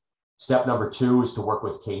funds. Step number 2 is to work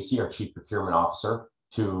with Casey, our chief procurement officer,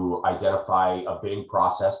 to identify a bidding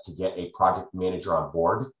process to get a project manager on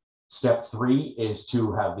board. Step 3 is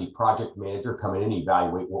to have the project manager come in and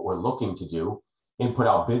evaluate what we're looking to do and put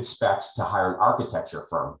out bid specs to hire an architecture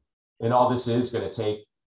firm. And all this is going to take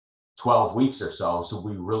 12 weeks or so. So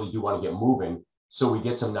we really do want to get moving. So we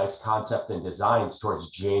get some nice concept and designs towards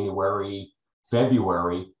January,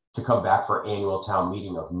 February to come back for annual town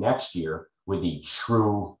meeting of next year with the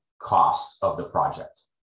true costs of the project.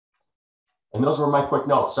 And those were my quick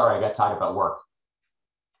notes. Sorry, I got tied up at work.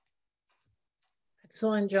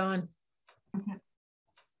 Excellent, John. Okay.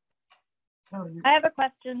 Oh, I have a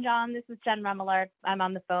question, John. This is Jen Remillard. I'm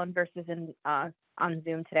on the phone versus on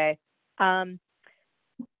Zoom today. Can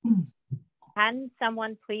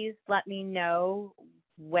someone please let me know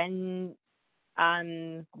when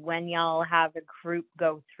y'all have a group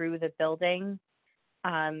go through the building?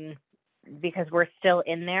 Because we're still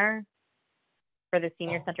in there for the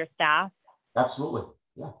senior center staff. Absolutely,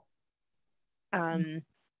 yeah.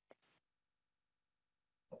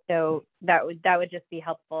 So that would just be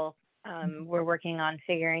helpful. We're working on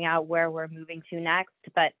figuring out where we're moving to next,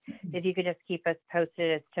 but if you could just keep us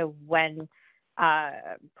posted as to when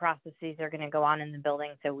processes are going to go on in the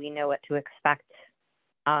building so we know what to expect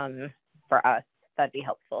for us, that'd be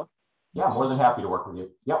helpful. Yeah, more than happy to work with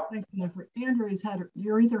you. Yep. thanks, Jennifer. Andrew's had her,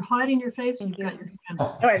 you're either hiding your face or you've got your hand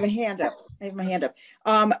up. Oh, I have my hand up. I have my hand up.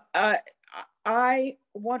 I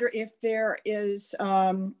wonder if there is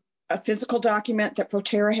a physical document that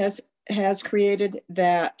Proterra has created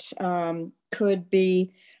that could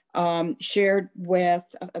be shared with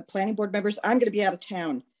planning board members. I'm going to be out of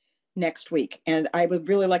town next week, and I would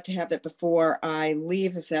really like to have that before I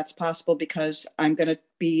leave, if that's possible, because I'm going to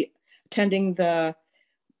be attending the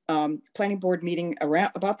planning board meeting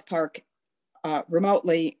about the park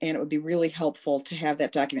remotely, and it would be really helpful to have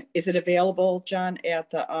that document. Is it available, John,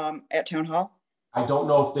 at the at Town Hall? I don't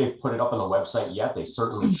know if they've put it up on the website yet. They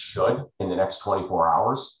certainly should in the next 24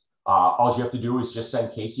 hours. All you have to do is just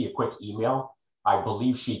send Casey a quick email. I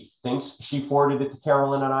believe she thinks she forwarded it to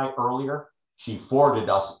Carolyn and I earlier. She forwarded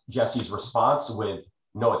us Jesse's response with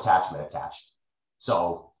no attachment attached.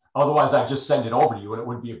 So otherwise I just send it over to you and it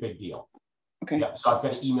wouldn't be a big deal. Okay. Yep. So I've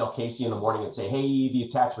got to email Casey in the morning and say, hey, the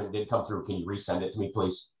attachment did come through. Can you resend it to me,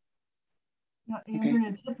 please? Yeah,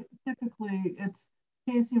 Andrea, typically it's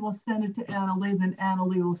Casey will send it to Annalee, then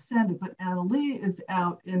Annalee will send it, but Annalee is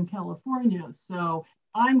out in California. So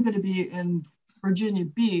I'm going to be in Virginia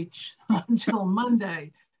Beach until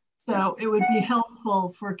Monday. So it would be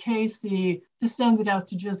helpful for Casey to send it out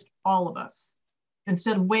to just all of us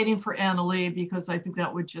instead of waiting for Annalee, because I think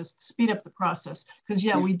that would just speed up the process. Because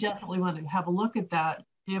yeah, we definitely want to have a look at that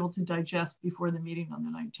be able to digest before the meeting on the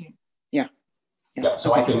 19th. Yeah,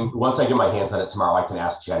 so I can, once I get my hands on it tomorrow, I can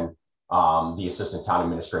ask Jen, the assistant town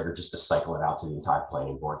administrator, just to cycle it out to the entire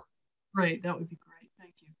planning board. Great, that would be great.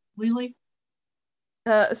 Thank you. Lily?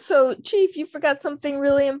 So, Chief, you forgot something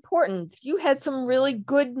really important. You had some really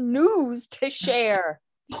good news to share.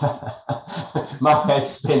 My head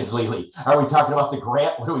spins, Lily. Are we talking about the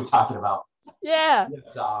grant? What are we talking about? Yeah.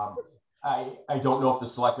 Yes, I don't know if the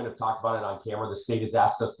selectmen have talked about it on camera. The state has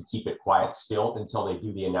asked us to keep it quiet still until they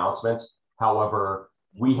do the announcements. However,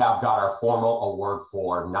 we have got our formal award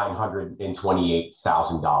for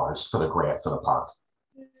 $928,000 for the grant for the park.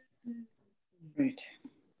 Right.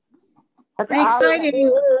 That's Pretty exciting.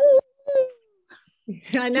 awesome.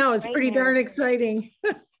 I know, it's pretty darn exciting.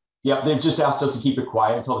 Yep, they've just asked us to keep it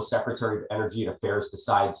quiet until the Secretary of Energy and Affairs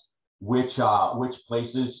decides which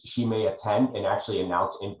places she may attend and actually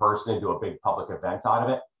announce in person and do a big public event out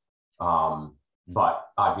of it. But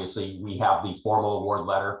obviously, we have the formal award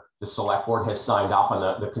letter. The select board has signed off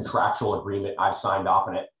on the contractual agreement. I've signed off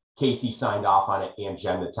on it. Casey signed off on it, and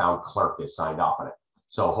Jen, the town clerk, has signed off on it.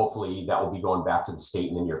 So hopefully that will be going back to the state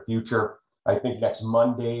in the near future. I think next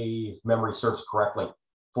Monday, if memory serves correct, like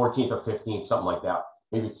 14th or 15th, something like that.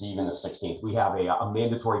 Maybe it's even the 16th. We have a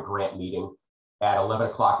mandatory grant meeting at 11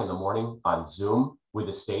 o'clock in the morning on Zoom with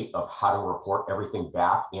the state of how to report everything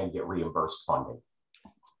back and get reimbursed funding.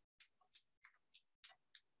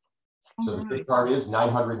 So the big part is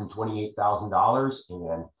 $928,000,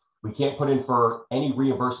 and we can't put in for any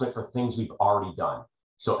reimbursement for things we've already done.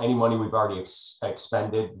 So any money we've already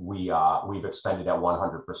expended, we've expended at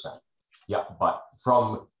 100%. Yeah, but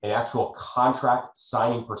from an actual contract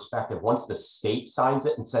signing perspective, once the state signs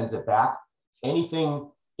it and sends it back, anything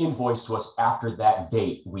invoiced to us after that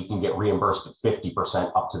date, we can get reimbursed at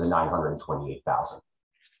 50% up to the $928,000.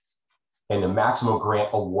 And the maximum grant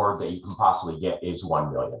award that you can possibly get is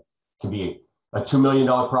 $1 million. It can be a $2 million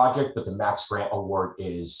project, but the max grant award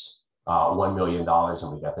is $1 million,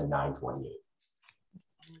 and we got the 928.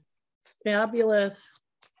 Fabulous.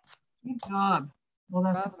 Good job. Well,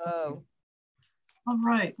 that's exciting. All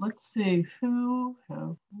right, let's see. Who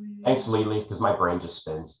have we? Thanks, Lily, because my brain just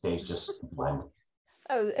spins. Days just blend.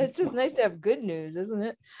 Oh, it's just nice to have good news, isn't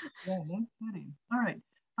it? Yeah, no kidding. All right,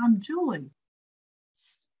 Julie.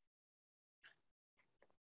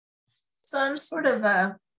 So I'm sort of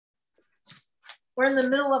we're in the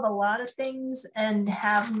middle of a lot of things and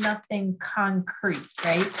have nothing concrete,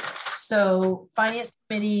 right? So finance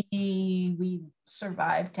committee, we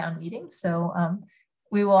survived town meeting. So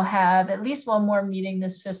we will have at least one more meeting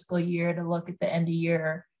this fiscal year to look at the end of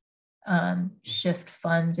year shift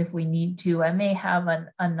funds if we need to. I may have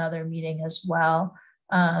another meeting as well.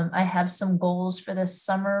 I have some goals for this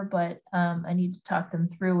summer, but I need to talk them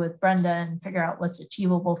through with Brenda and figure out what's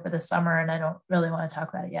achievable for the summer. And I don't really want to talk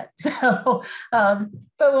about it yet. So, but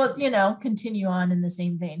we'll, continue on in the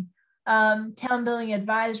same vein. Town building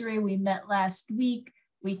advisory, we met last week.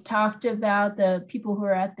 We talked about the people who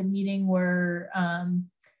are at the meeting were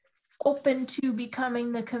open to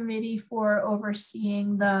becoming the committee for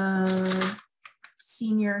overseeing the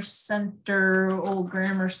senior center, old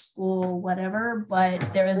grammar school, whatever,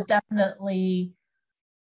 but there is definitely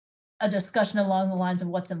a discussion along the lines of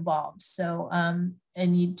what's involved. So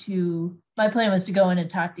my plan was to go in and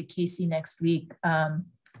talk to Casey next week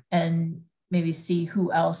and maybe see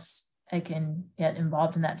who else I can get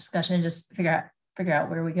involved in that discussion and just figure out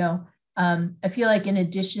where we go. I feel like in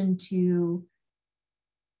addition to,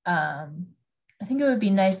 I think it would be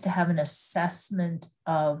nice to have an assessment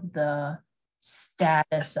of the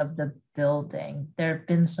status of the building. There have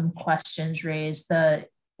been some questions raised.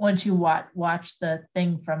 Once you watch the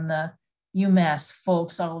thing from the UMass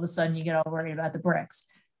folks, all of a sudden you get all worried about the bricks.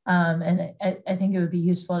 And I think it would be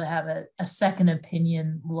useful to have a second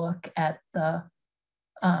opinion look at the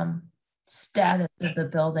status of the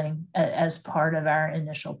building as part of our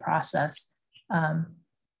initial process.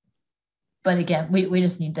 But again, we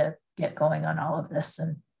just need to get going on all of this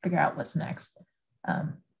and figure out what's next.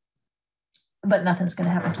 But nothing's going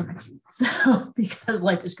to happen until next week, so because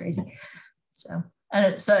life is crazy. So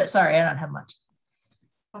sorry, I don't have much.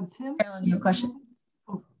 Tim, Carolyn, you have a question?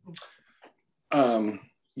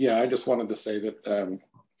 Yeah, I just wanted to say that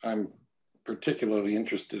I'm particularly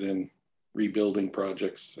interested in rebuilding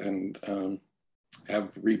projects and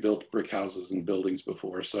have rebuilt brick houses and buildings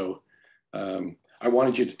before. So I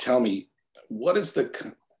wanted you to tell me,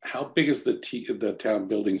 how big is the town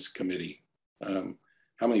buildings committee?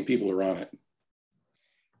 How many people are on it?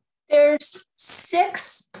 There's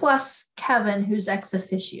 6 plus Kevin, who's ex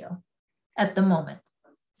officio at the moment.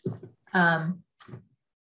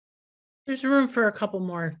 There's room for a couple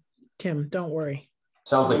more, Tim, don't worry.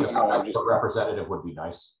 Sounds like a representative would be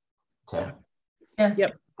nice, Tim. Yeah.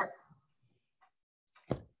 Yep.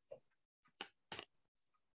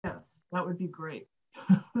 Yes, that would be great.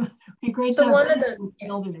 Be great So to one have of the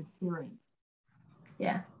building experience.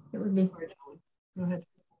 yeah, it would be. Go ahead.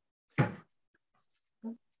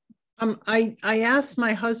 I asked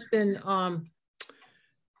my husband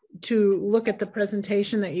to look at the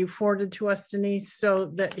presentation that you forwarded to us, Denise, so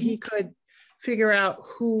that he could figure out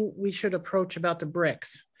who we should approach about the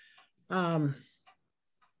bricks. I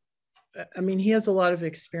mean, he has a lot of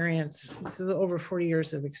experience. This is over 40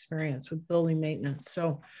 years of experience with building maintenance.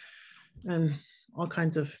 So, and all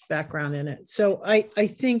kinds of background in it. So I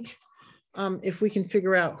think if we can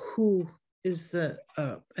figure out who is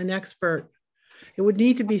an expert, it would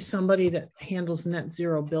need to be somebody that handles net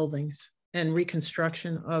zero buildings and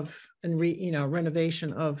reconstruction of and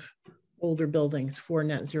renovation of older buildings for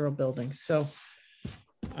net zero buildings. So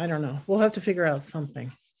I don't know. We'll have to figure out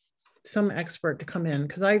something, some expert to come in,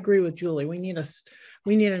 because I agree with Julie. We need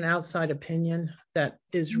an outside opinion that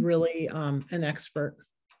is really an expert.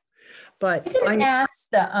 But I did ask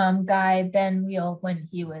the guy, Ben Wheel, when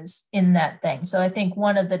he was in that thing. So I think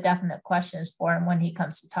one of the definite questions for him when he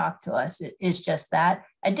comes to talk to us is just that.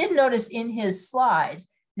 I did notice in his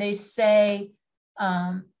slides, they say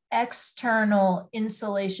external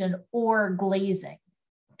insulation or glazing.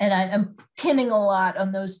 And I'm pinning a lot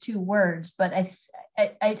on those two words, but I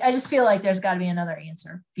just feel like there's got to be another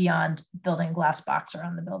answer beyond building a glass box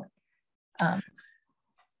around the building.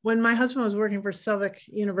 When my husband was working for Southwark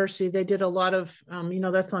University, they did a lot of,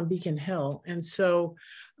 that's on Beacon Hill. And so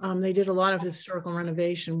they did a lot of historical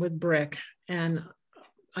renovation with brick. And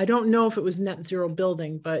I don't know if it was net zero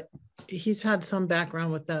building, but he's had some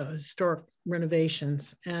background with the historic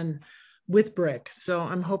renovations and with brick. So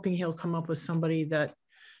I'm hoping he'll come up with somebody that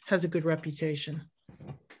has a good reputation.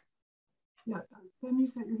 Yeah, Ben,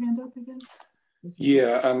 you've got your hand up again?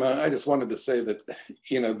 Yeah, I just wanted to say that,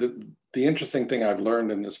 the interesting thing I've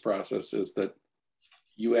learned in this process is that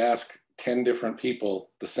you ask 10 different people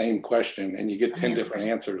the same question and you get 10 different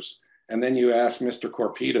answers. And then you ask Mr.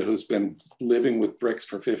 Corpita, who's been living with bricks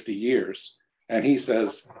for 50 years, and he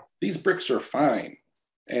says, these bricks are fine.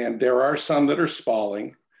 And there are some that are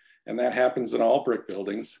spalling, and that happens in all brick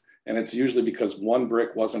buildings. And it's usually because one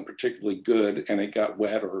brick wasn't particularly good and it got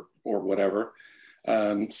wet or whatever.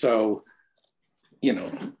 I'm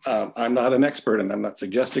not an expert, and I'm not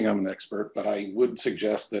suggesting I'm an expert, but I would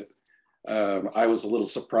suggest that I was a little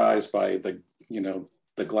surprised by the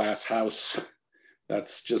glass house.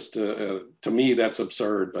 That's just, to me, that's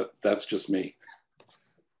absurd, but that's just me.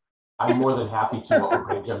 I'm more than happy to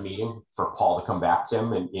arrange a meeting for Paul to come back,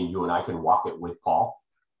 Tim, and you and I can walk it with Paul.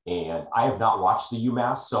 And I have not watched the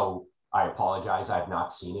UMass, so I apologize. I have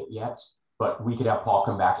not seen it yet, but we could have Paul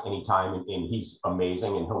come back anytime, and he's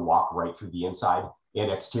amazing, and he'll walk right through the inside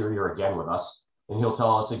and exterior again with us, and he'll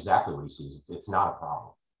tell us exactly what he sees. It's not a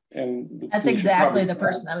problem. And that's exactly the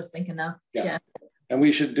person I was thinking of. Yeah. And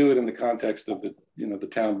we should do it in the context of the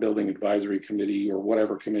town building advisory committee or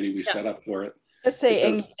whatever committee we set up for it. Let's say,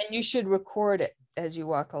 and you should record it as you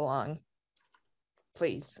walk along,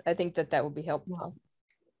 please. I think that would be helpful.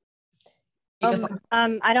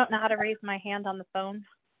 I don't know how to raise my hand on the phone.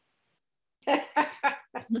 Okay,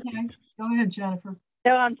 go ahead, Jennifer.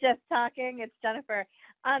 So I'm just talking. It's Jennifer.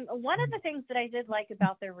 One of the things that I did like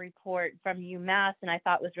about the report from UMass, and I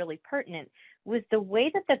thought was really pertinent, was the way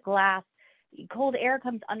that the glass, cold air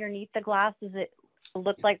comes underneath the glass, as it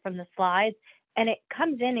looked like from the slides, and it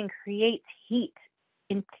comes in and creates heat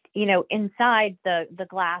inside the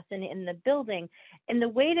glass and in the building. And the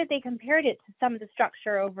way that they compared it to some of the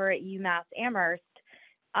structure over at UMass Amherst,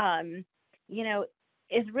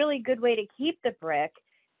 is really a good way to keep the brick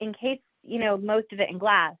in case, most of it in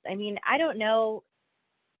glass. I mean, I don't know.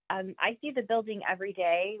 I see the building every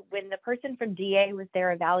day. When the person from DA was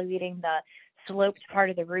there evaluating the sloped part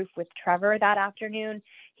of the roof with Trevor that afternoon,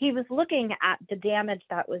 he was looking at the damage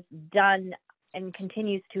that was done and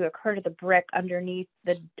continues to occur to the brick underneath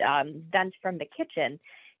the vent from the kitchen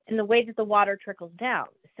and the way that the water trickles down.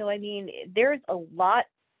 So, I mean, there's a lot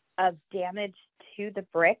of damage to the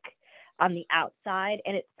brick on the outside,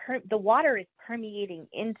 and the water is permeating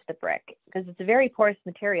into the brick because it's a very porous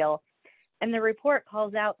material. And the report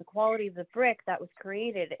calls out the quality of the brick that was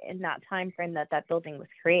created in that time frame that building was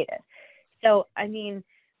created. So, I mean,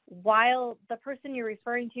 while the person you're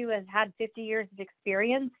referring to has had 50 years of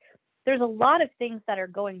experience, there's a lot of things that are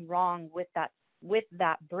going wrong with that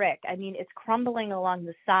brick. I mean, it's crumbling along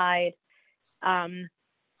the side.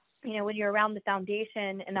 When you're around the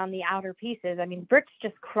foundation and on the outer pieces, I mean, brick's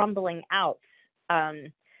just crumbling out.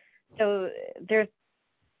 So there's,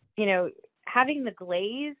 having the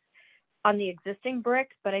glaze on the existing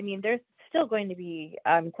brick, but I mean, there's still going to be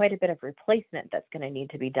quite a bit of replacement that's going to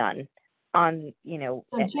need to be done on, you know,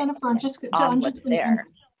 Jennifer, I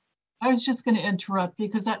was just going to interrupt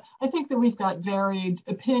because I think that we've got varied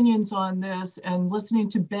opinions on this, and listening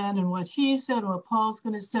to Ben and what he said and what Paul's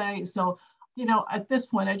going to say. So, you know, at this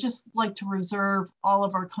point, I just like to reserve all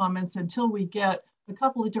of our comments until we get a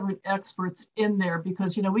couple of different experts in there,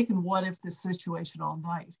 because, you know, we can what if this situation all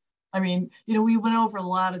night. I mean, you know, we went over a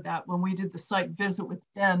lot of that when we did the site visit with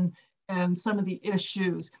Ben and some of the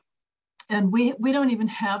issues. And we don't even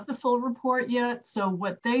have the full report yet. So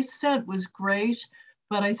what they said was great,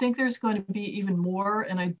 but I think there's going to be even more.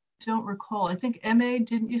 And I don't recall, I think MA,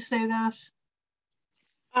 didn't you say that?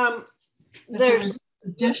 There's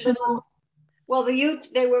additional. Well,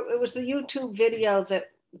 it was the YouTube video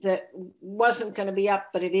that wasn't going to be up,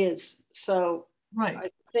 but it is. So right. I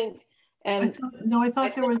think, and I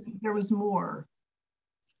thought there was more.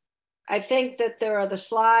 I think that there are the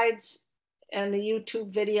slides and the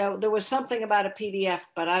YouTube video. There was something about a PDF,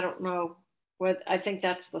 but I don't know what. I think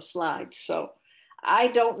that's the slides. So I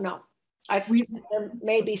don't know. There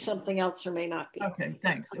may be something else or may not be. Okay,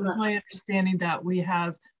 thanks. It was my understanding that we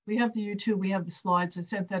have the YouTube, we have the slides. I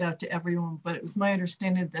sent that out to everyone, but it was my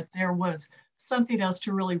understanding that there was something else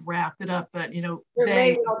to really wrap it up. But, you know, there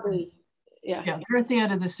may well be. Yeah, they're at the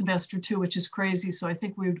end of the semester too, which is crazy. So I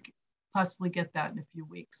think we would possibly get that in a few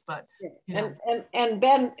weeks. But you know. and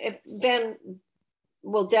Ben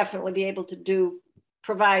will definitely be able to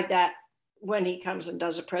provide that when he comes and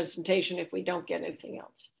does a presentation if we don't get anything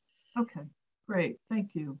else. Okay, great,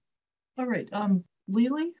 thank you. All right,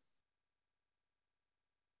 Lily,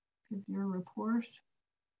 give your report.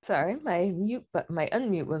 Sorry, my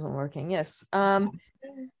unmute wasn't working. Yes.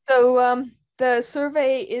 So the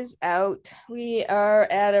survey is out. We are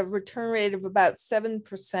at a return rate of about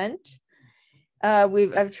 7%.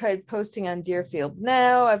 I've tried posting on Deerfield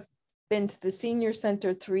now. I've been to the senior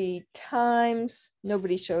center 3 times.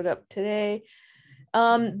 Nobody showed up today.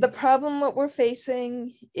 The problem what we're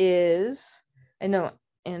facing is, I know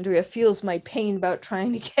Andrea feels my pain about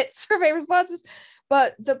trying to get survey responses,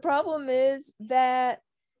 but the problem is that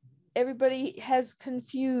everybody has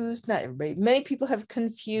confused, not everybody, many people have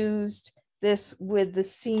confused this with the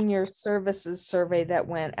senior services survey that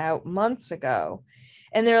went out months ago.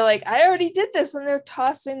 And they're like, I already did this, and they're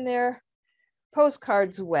tossing their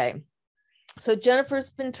postcards away. So Jennifer's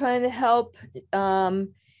been trying to help.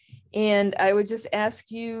 And I would just ask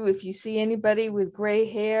you, if you see anybody with gray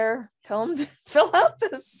hair, tell them to fill out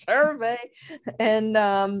the survey. And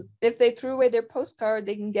if they threw away their postcard,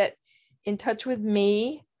 they can get in touch with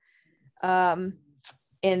me. And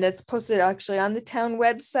that's posted actually on the town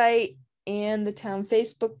website and the town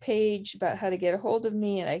Facebook page about how to get a hold of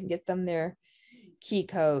me, and I can get them their key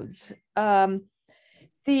codes. The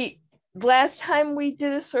last time we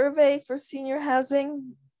did a survey for senior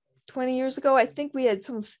housing 20 years ago, I think we had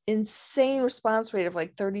some insane response rate of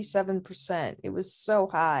like 37%. It was so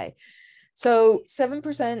high. So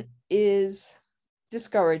 7% is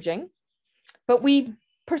discouraging, but we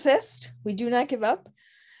persist. We do not give up.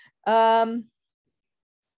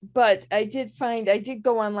 But I did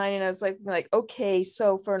go online, and I was like, okay,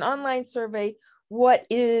 so for an online survey, what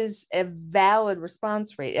is a valid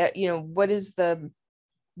response rate? You know, what is the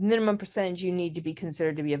minimum percentage you need to be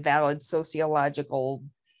considered to be a valid sociological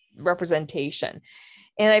representation?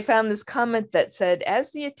 And I found this comment that said,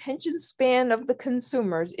 as the attention span of the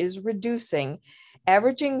consumers is reducing,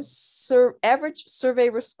 average survey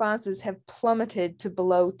responses have plummeted to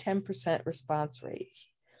below 10% response rates.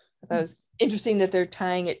 I thought it was interesting that they're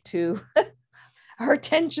tying it to our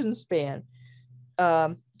attention span.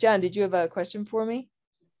 John, did you have a question for me?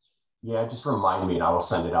 Yeah, just remind me and I will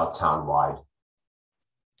send it out townwide.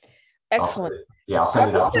 Excellent. I'll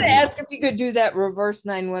send it out. I was going to ask if you could do that reverse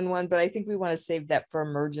 911, but I think we want to save that for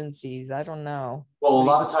emergencies. I don't know. Well, a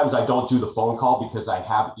lot of times I don't do the phone call because I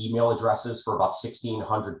have email addresses for about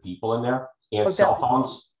 1,600 people in there and cell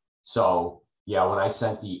phones. So yeah, when I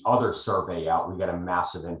sent the other survey out, we got a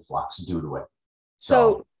massive influx due to it.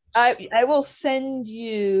 So I will send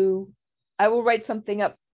you, I will write something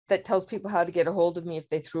up that tells people how to get a hold of me if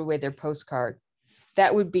they threw away their postcard.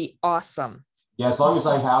 That would be awesome. Yeah, as long as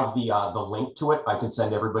I have the link to it, I can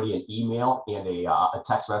send everybody an email and a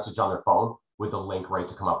text message on their phone with the link right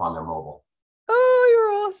to come up on their mobile. Oh,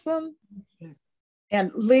 you're awesome.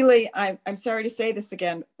 And Lily, I'm sorry to say this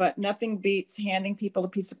again, but nothing beats handing people a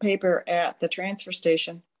piece of paper at the transfer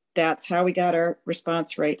station. That's how we got our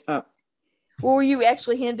response rate up. Well, were you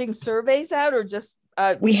actually handing surveys out, or just?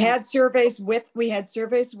 We had surveys with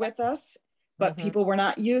us, but people were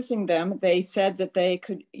not using them. They said that they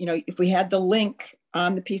could, you know, if we had the link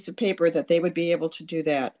on the piece of paper, that they would be able to do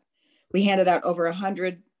that. We handed out over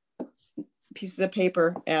 100 pieces of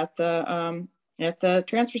paper at the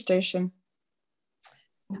transfer station.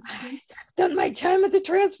 I've done my time at the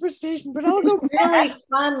transfer station, but I'll go back. Really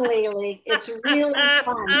fun, Lily. It's really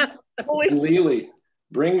fun. Lily,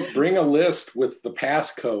 bring a list with the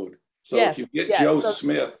passcode. So Yes, if you get yes. Joe So-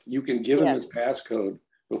 Smith, you can give him Yeah. his passcode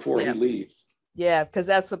before Yeah. he leaves. Yeah, because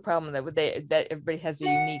that's the problem that everybody has a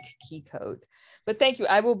unique key code. But thank you.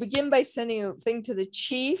 I will begin by sending a thing to the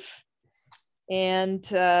chief, and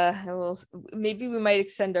maybe we might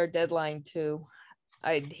extend our deadline too.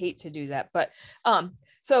 I'd hate to do that, but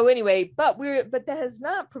so anyway, but that has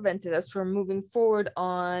not prevented us from moving forward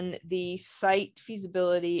on the site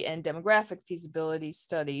feasibility and demographic feasibility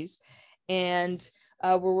studies, and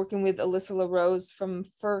we're working with Alyssa LaRose from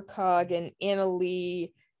FERCOG, and Anna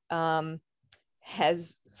Lee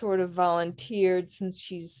has sort of volunteered, since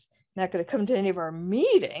she's not going to come to any of our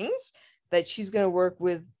meetings, that she's going to work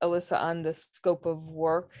with Alyssa on the scope of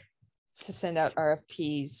work to send out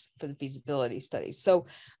RFPs for the feasibility study. So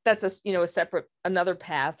that's a separate, another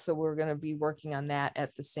path. So we're going to be working on that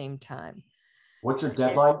at the same time. What's your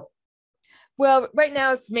deadline? Well, right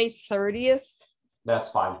now it's May 30th. That's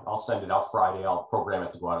fine. I'll send it out Friday. I'll program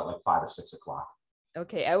it to go out at like 5 or 6 o'clock.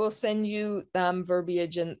 Okay, I will send you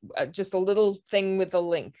verbiage and just a little thing with a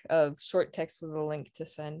link of short text with a link to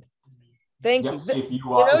send. Thank you. If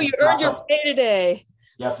you earned your pay today.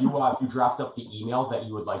 Yeah, if you draft up the email that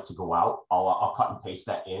you would like to go out, I'll cut and paste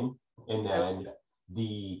that in, and then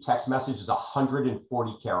the text message is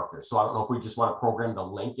 140 characters. So I don't know if we just want to program the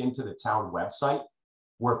link into the town website,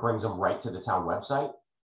 where it brings them right to the town website.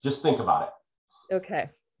 Just think about it. Okay,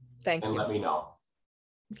 thank you. And let me know.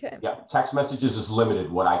 Okay. Yeah, text messages is limited.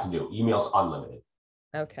 What I can do, emails unlimited.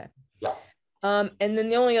 Okay. Yeah. And then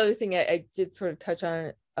the only other thing I did sort of touch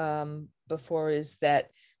on before is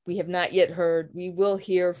that we have not yet heard. We will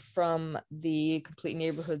hear from the Complete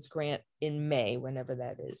Neighborhoods grant in May, whenever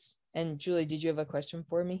that is. And Julie, did you have a question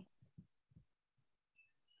for me?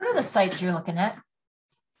 What are the sites you're looking at?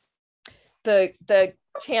 The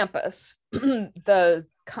campus, the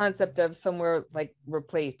concept of somewhere like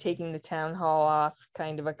taking the town hall off,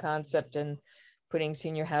 kind of a concept, and putting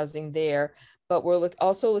senior housing there. But we're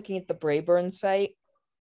also looking at the Brayburn site.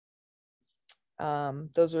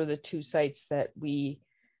 Those were the two sites that we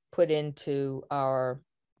put into our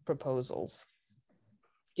proposals.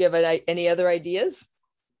 Do you have any other ideas?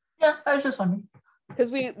 Yeah, I was just wondering.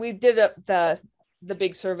 Because we did the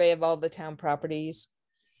big survey of all the town properties,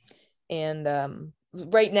 and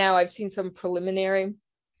right now I've seen some preliminary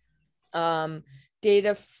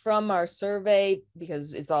data from our survey,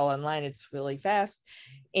 because it's all online, it's really fast,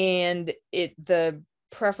 and the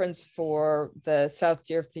preference for the South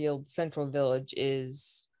Deerfield Central Village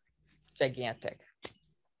is gigantic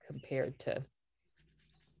compared to.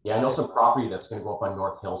 Yeah, I know some property that's going to go up on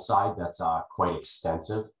North Hillside that's quite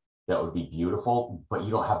extensive. That would be beautiful, but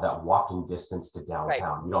you don't have that walking distance to downtown.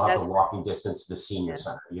 Right. You don't have the walking distance to the senior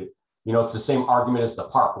center. You know, it's the same argument as the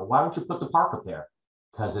park. Well, why don't you put the park up there?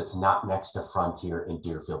 Because it's not next to Frontier in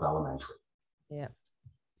Deerfield Elementary. Yeah.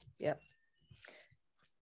 Yeah.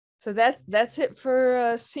 So that's it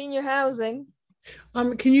for senior housing.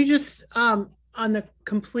 Can you just on the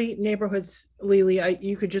Complete Neighborhoods, Lily,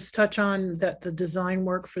 you could just touch on that the design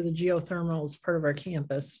work for the geothermal is part of our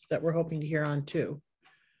campus that we're hoping to hear on too.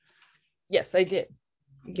 Yes, I did.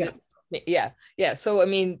 Yeah. So I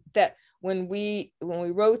mean, that when we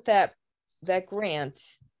wrote that grant,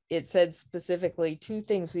 it said specifically two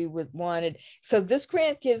things we wanted. So this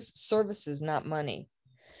grant gives services, not money.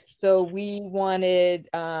 So we wanted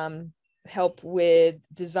help with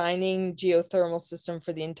designing geothermal system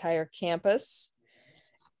for the entire campus.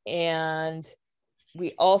 And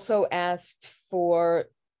we also asked for,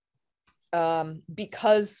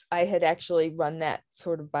 because I had actually run that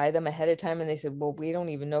sort of by them ahead of time, and they said, well, we don't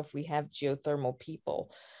even know if we have geothermal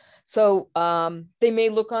people. So they may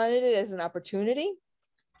look on it as an opportunity,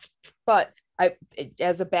 but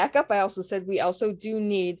as a backup, I also said we also do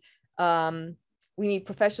need, we need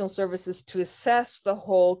professional services to assess the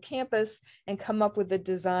whole campus and come up with a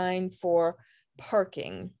design for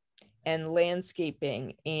parking and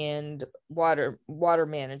landscaping and water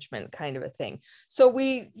management, kind of a thing. So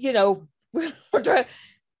we, we're trying,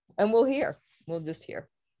 and we'll just hear.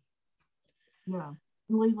 Yeah,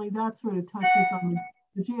 Lily, that sort of touches on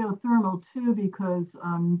the geothermal too, because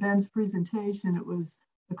Ben's presentation, it was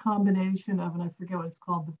the combination of, and I forget what it's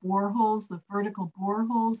called, the boreholes, the vertical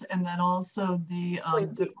boreholes, and then also the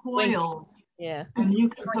coils. Yeah. And you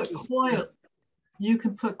can put coil. you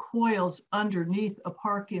can put coils underneath a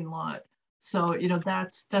parking lot. So, you know,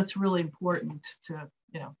 that's really important to,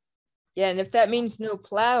 you know. Yeah, and if that means no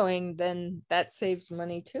plowing, then that saves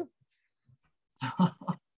money too.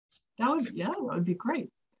 that would be great.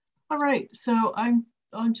 All right, so I'm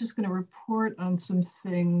just going to report on some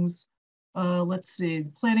things. Let's see,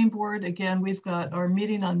 planning board, again, we've got our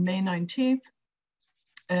meeting on May 19th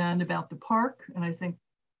and about the park. And I think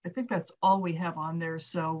that's all we have on there.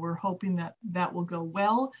 So we're hoping that that will go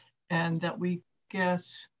well and that we get,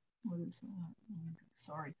 what is that?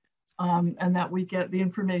 Sorry. And that we get the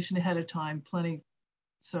information ahead of time, plenty,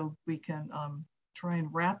 so we can try and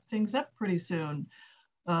wrap things up pretty soon.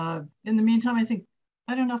 In the meantime,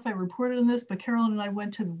 I don't know if I reported on this, but Carolyn and I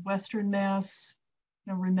went to the Western Mass,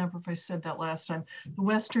 I don't remember if I said that last time, the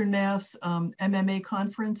Western Mass MMA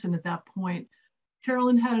conference. And at that point,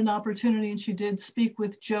 Carolyn had an opportunity and she did speak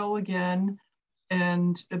with Joe again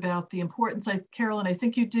and about the importance. Carolyn, I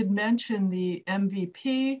think you did mention the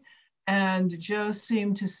MVP, and Joe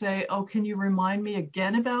seemed to say, oh, can you remind me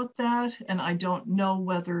again about that? And I don't know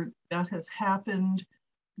whether that has happened,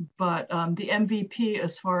 but the MVP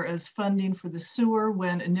as far as funding for the sewer,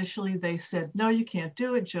 when initially they said, no, you can't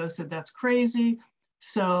do it, Joe said, that's crazy.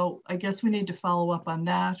 So I guess we need to follow up on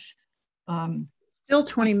that. Still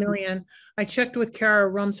 20 million. I checked with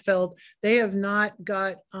Kara Rumsfeld. They have not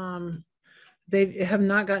got, they have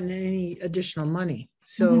not gotten any additional money.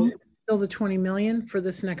 So still the 20 million for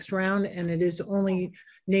this next round. And it is only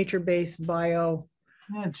nature-based bio.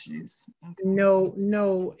 Oh, geez. Okay.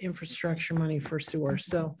 No infrastructure money for sewer.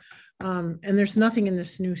 So, and there's nothing in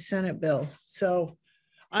this new Senate bill. So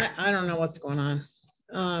I don't know what's going on.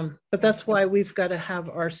 But that's why we've got to have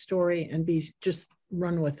our story and just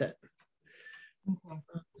run with it. Okay.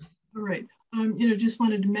 All right. You know, just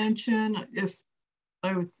wanted to mention, if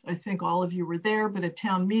I think all of you were there, but at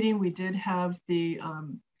town meeting, we did have the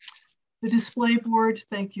display board.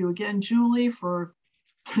 Thank you again, Julie, for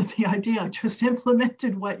the idea. I just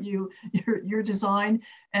implemented what your design,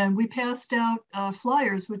 and we passed out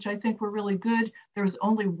flyers, which I think were really good. There was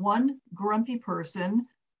only one grumpy person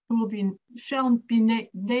who shall be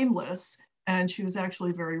nameless, and she was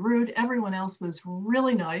actually very rude. Everyone else was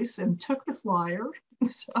really nice and took the flyer.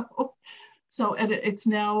 So and it's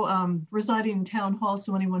now residing in town hall,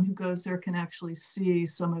 so anyone who goes there can actually see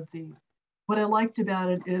some of the. What I liked about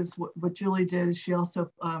it is what Julie did is she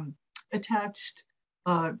also attached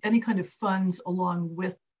any kind of funds along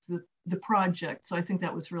with the project. So I think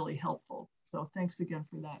that was really helpful. So thanks again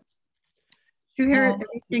for that. Did you hear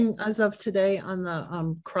anything as of today on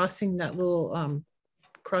the crossing, that little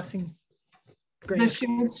crossing? The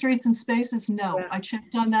shared streets and spaces? No, yeah. I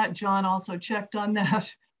checked on that. John also checked on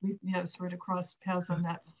that. We sort of crossed paths on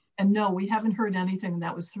that. And no, we haven't heard anything.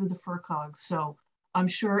 That was through the FERCOG. So I'm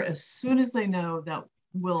sure as soon as they know that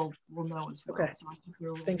we'll know as well. Okay. So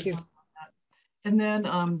thank you. And then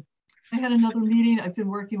I had another meeting. I've been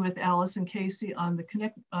working with Alice and Casey on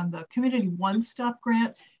the Community One Stop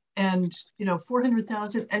grant, and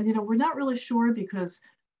 400,000. And we're not really sure because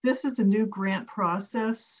this is a new grant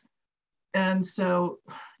process, and so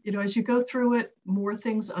as you go through it, more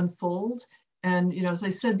things unfold. And as I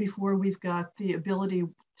said before, we've got the ability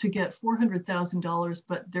to get $400,000,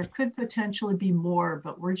 but there could potentially be more,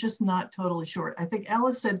 but we're just not totally sure. I think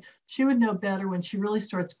Alice said she would know better when she really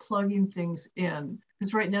starts plugging things in,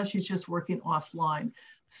 because right now she's just working offline.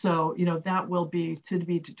 So, that will be to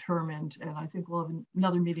be determined. And I think we'll have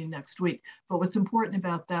another meeting next week. But what's important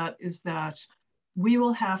about that is that we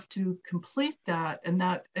will have to complete that,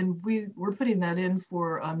 and we're putting that in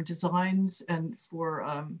for designs and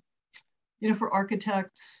for, for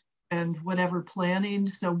architects and whatever planning.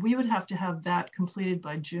 So we would have to have that completed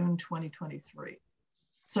by June 2023.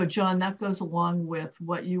 So John, that goes along with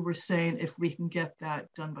what you were saying, if we can get that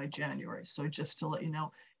done by January. So just to let you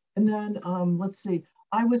know. And then let's see,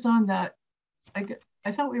 I was on that,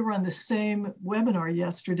 I thought we were on the same webinar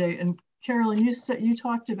yesterday, and Carolyn, you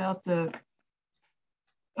talked about the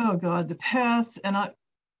paths, and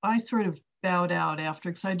I sort of bowed out after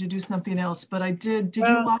because I had to do something else, but I did you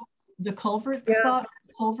watch the culvert spot?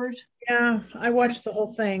 Culvert? Yeah, I watched the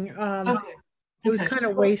whole thing. Okay. It was kind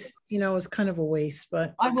of waste, it was kind of a waste,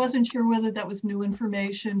 but I wasn't sure whether that was new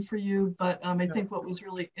information for you, but I think what was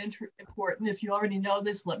really important, if you already know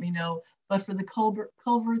this, let me know. But for the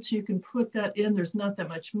culverts, you can put that in. There's not that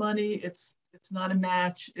much money. It's not a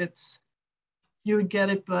match. You would get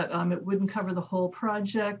it, but it wouldn't cover the whole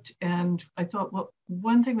project. And I thought,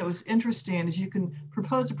 one thing that was interesting is you can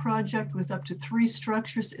propose a project with up to 3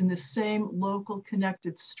 structures in the same local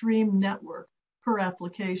connected stream network per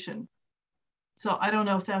application. So I don't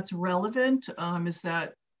know if that's relevant. Is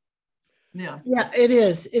that? Yeah. Yeah, it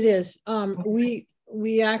is. It is.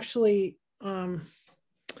 We actually,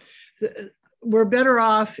 we're better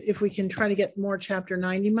off if we can try to get more Chapter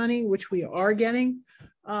 90 money, which we are getting.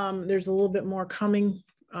 There's a little bit more coming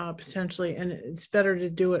potentially, and it's better to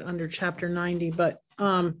do it under Chapter 90. But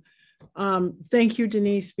thank you,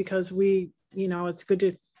 Denise, because it's good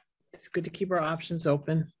to keep our options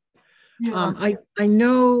open. Yeah. I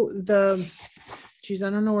know geez,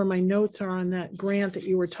 I don't know where my notes are on that grant that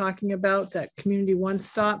you were talking about, that Community One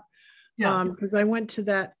Stop. Yeah. Because I went to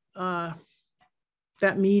that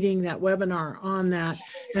meeting, that webinar on that,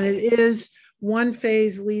 and it is one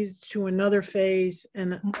phase leads to another phase,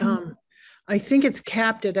 and I think it's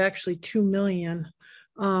capped at actually 2 million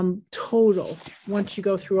total once you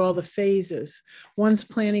go through all the phases. One's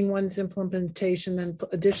planning, one's implementation, then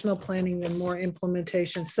additional planning, then more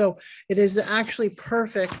implementation. So it is actually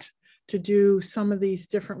perfect to do some of these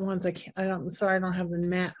different ones. I'm sorry, I don't have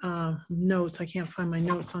the notes. I can't find my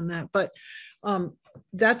notes on that, but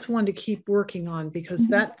that's one to keep working on, because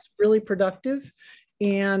that's really productive,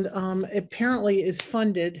 and apparently is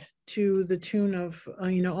funded to the tune of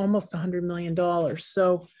almost $100 million.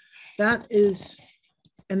 So that is,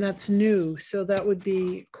 and that's new. So that would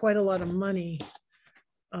be quite a lot of money.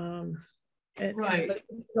 Right. But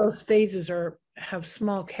those phases have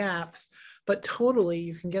small caps, but totally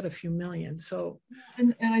you can get a few million. So,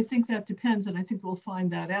 and I think that depends, and I think we'll find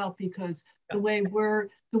that out, because the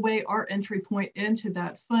way our entry point into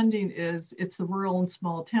that funding is, it's the rural and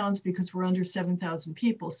small towns, because we're under 7,000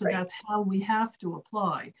 people. So that's how we have to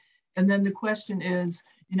apply. And then the question is,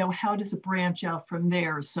 how does it branch out from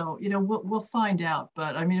there? So, we'll find out,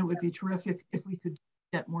 but I mean, it would be terrific if we could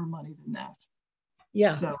get more money than that.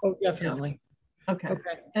 Yeah, so, definitely. Yeah. Okay.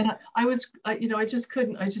 And I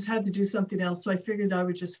just had to do something else. So I figured I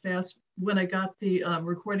would just when I got the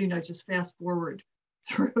recording, I just fast forward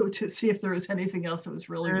through to see if there was anything else that was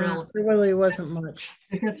really relevant. There really wasn't much.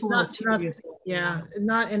 It gets a little tedious.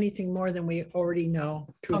 Not anything more than we already know,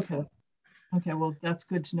 truthfully. Okay, well, that's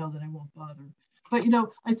good to know that I won't bother. But,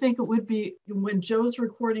 I think it would be, when Joe's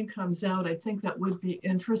recording comes out, I think that would be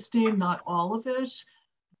interesting, not all of it,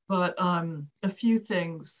 but a few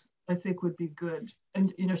things I think would be good.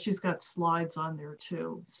 And, she's got slides on there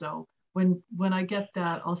too. So when I get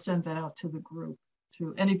that, I'll send that out to the group,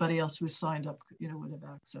 to anybody else who signed up, would have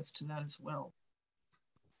access to that as well.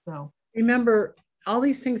 So remember, all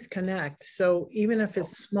these things connect. So even if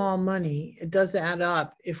it's small money, it does add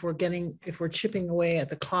up if we're chipping away at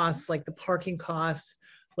the costs, like the parking costs,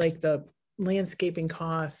 like the landscaping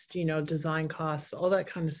cost, design costs, all that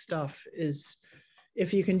kind of stuff is,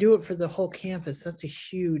 if you can do it for the whole campus, that's a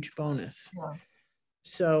huge bonus. Yeah.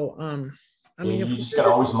 So, I mean, you just got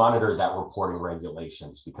to always monitor that reporting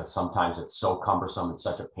regulations, because sometimes it's so cumbersome and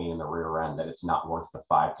such a pain in the rear end that it's not worth the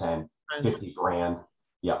 5, 10, 50 grand.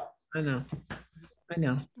 Yep. I know.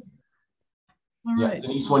 All right.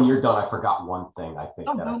 Denise, when you're done, I forgot one thing I think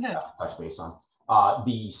that go I ahead. have to touch base on.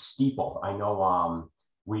 The steeple. I know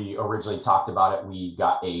we originally talked about it. We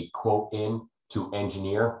got a quote in to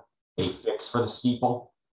engineer a fix for the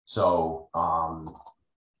steeple. So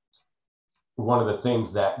one of the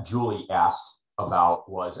things that Julie asked about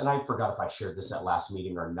was, and I forgot if I shared this at last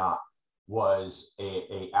meeting or not, was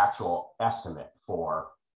a actual estimate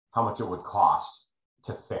for how much it would cost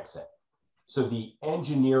to fix it. So the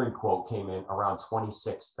engineering quote came in around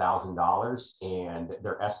 $26,000, and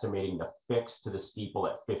they're estimating the fix to the steeple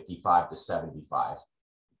at $55 to $75.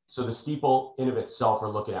 So the steeple in of itself, we're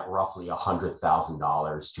looking at roughly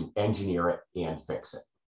 $100,000 to engineer it and fix it.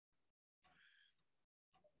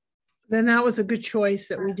 Then that was a good choice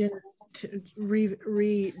that we didn't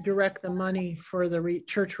redirect the money for the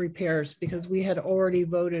church repairs, because we had already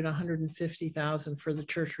voted $150,000 for the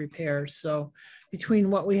church repairs. So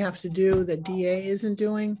between what we have to do that DA isn't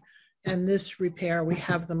doing and this repair, we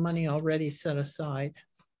have the money already set aside.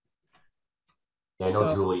 Yeah, I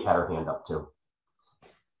know Julie had her hand up too.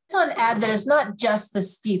 I want to add that it's not just the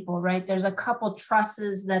steeple, right? There's a couple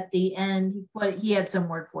trusses at the end. What he had some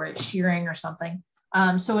word for it, shearing or something.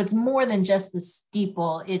 So it's more than just the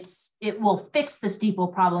steeple. It will fix the steeple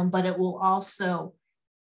problem, but it will also,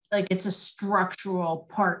 like, it's a structural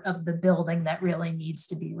part of the building that really needs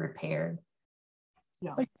to be repaired.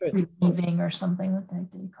 Yeah. Relieving or something. What the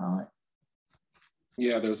heck did he call it?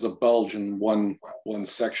 Yeah, there's a bulge in one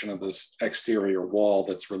section of this exterior wall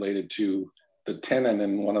that's related to the tenon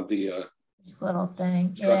in one of the this little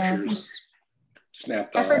thing. Structures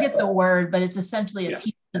snapped off. I forget the word, but it's essentially a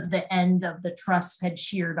piece of the end of the truss had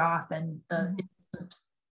sheared off, and it isn't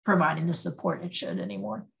providing the support it should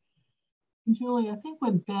anymore. Julie, I think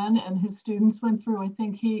when Ben and his students went through, I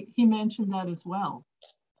think he mentioned that as well.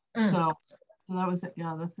 So that was it.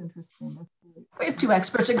 Yeah, that's interesting. That's great. We have two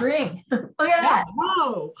experts agreeing. Look at that.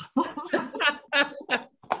 Whoa.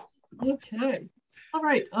 Okay. All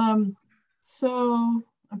right. So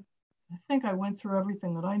I think I went through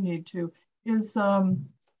everything that I need to. Is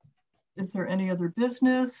there any other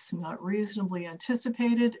business not reasonably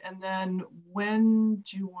anticipated? And then when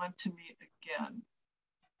do you want to meet again?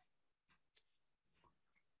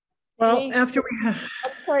 Well, Denise, after we have,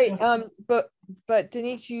 I'm sorry, but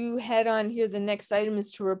Denise, you had on here, the next item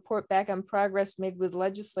is to report back on progress made with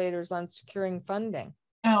legislators on securing funding.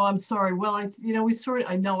 Oh, I'm sorry. Well, we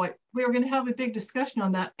we were going to have a big discussion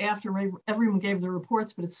on that after everyone gave their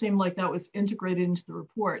reports, but it seemed like that was integrated into the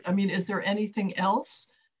report. I mean, is there anything else?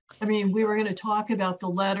 I mean, we were going to talk about the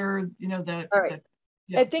letter, that. All right.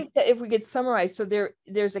 I think that if we could summarize, so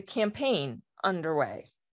there's a campaign underway.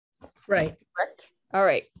 right. Correct. All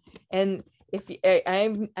right. And if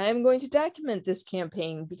I'm going to document this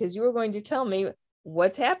campaign because you are going to tell me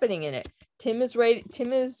what's happening in it. Tim is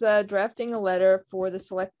drafting a letter for the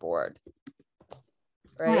select board,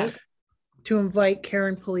 right? To invite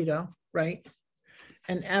Karen Polito, right?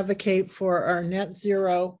 And advocate for our net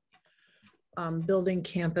zero building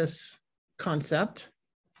campus concept.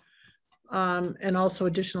 And also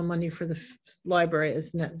additional money for the library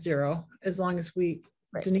is net zero, as long as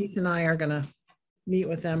Denise and I are gonna meet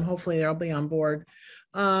with them. Hopefully they'll be on board.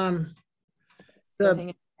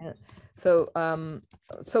 So I'm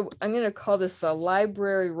going to call this a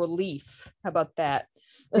library relief. How about that?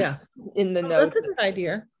 Yeah. In the notes. That's a good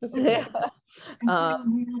idea. That's a good idea.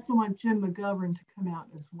 We also want Jim McGovern to come out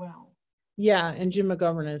as well. Yeah, and Jim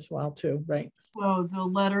McGovern as well too, right? So the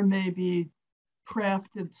letter may be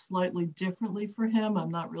crafted slightly differently for him.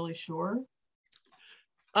 I'm not really sure.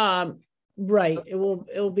 Right. It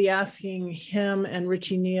will be asking him and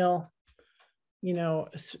Richie Neal,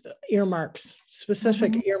 earmarks,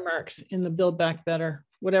 specific earmarks in the Build Back Better,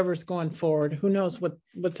 whatever's going forward. Who knows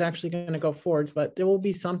what's actually going to go forward, but there will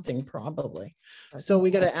be something probably. So we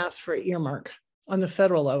got to ask for an earmark on the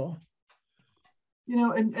federal level.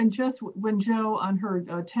 And just when Joe on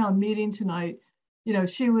her town meeting tonight,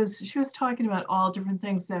 she was talking about all different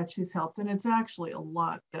things that she's helped, and it's actually a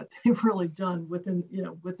lot that they've really done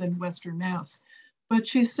within Western Mass. But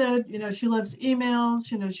she said, she loves emails,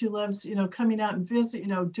 she loves, coming out and visit,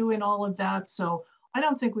 doing all of that. So I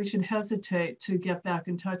don't think we should hesitate to get back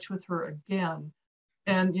in touch with her again.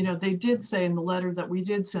 And, they did say in the letter that we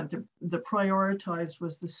did send, the prioritized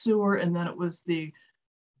was the sewer, and then it was the,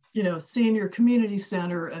 senior community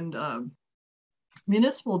center and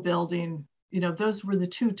municipal building. Those were the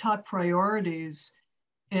two top priorities.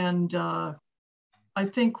 And I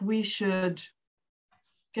think we should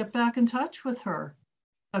get back in touch with her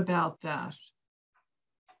about that.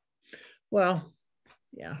 Well,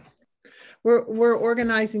 yeah, we're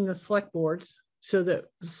organizing the select boards so that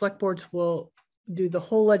the select boards will do the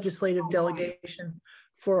whole legislative delegation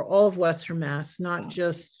for all of Western Mass, not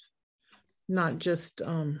just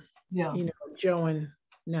Joe and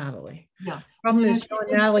Natalie. Yeah. Problem is Joe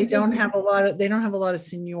and Natalie don't have a lot of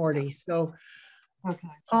seniority. So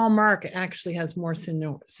Paul Mark actually has more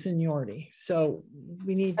seniority. So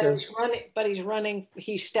we need to.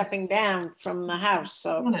 He's stepping down from the House.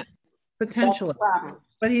 So potentially,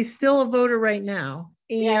 but he's still a voter right now.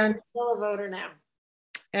 And he's still a voter now.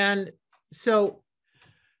 And so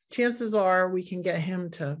chances are we can get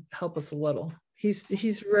him to help us a little. He's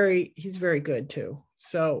very good too.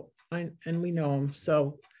 So and we know him.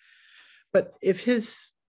 So, but if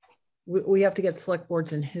we have to get select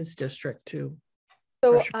boards in his district too.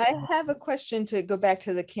 So I have a question to go back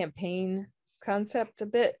to the campaign concept a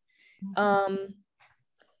bit.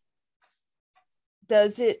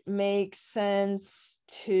 Does it make sense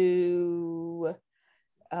to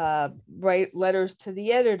write letters to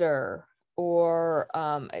the editor, or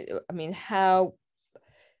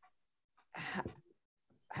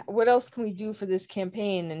what else can we do for this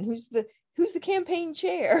campaign? And who's the campaign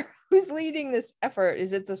chair? Who's leading this effort?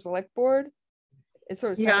 Is it the select board? It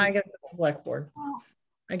sort of I guess the select board.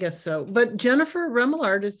 I guess so. But Jennifer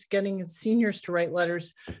Remillard is getting seniors to write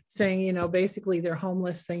letters saying, basically they're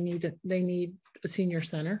homeless. They need a senior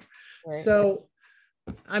center. Right. So,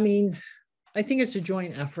 I think it's a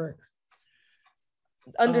joint effort.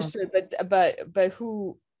 Understood, but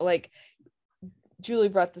who, like Julie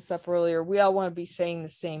brought this up earlier, we all want to be saying the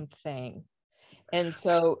same thing. And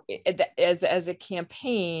so as a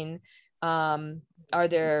campaign,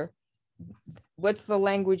 what's the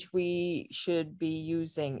language we should be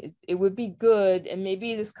using? It would be good, and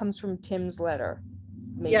maybe this comes from Tim's letter.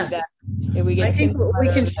 Maybe yes. I think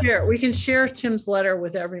we can share Tim's letter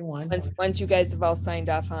with everyone. Once you guys have all signed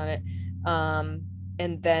off on it.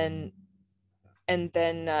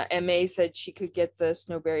 MA said she could get the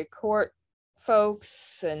Snowberry Court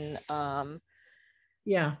folks, and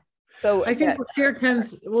Yeah. so I think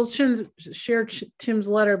we'll share Tim's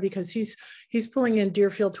letter, because he's pulling in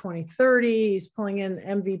Deerfield 2030. He's pulling in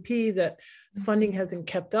MVP that the funding hasn't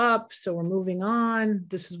kept up. So we're moving on.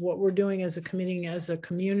 This is what we're doing as a committee, as a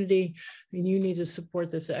community. And you need to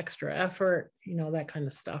support this extra effort, you know, that kind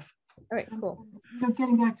of stuff. All right, cool. You know,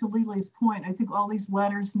 getting back to Lily's point, I think all these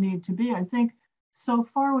letters need to be, I think so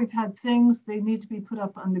far we've had things, they need to be put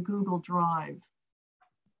up on the Google Drive,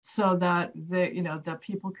 so that they, you know, that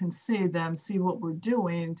people can see them, see what we're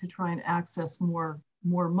doing to try and access more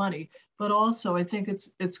money. But also, I think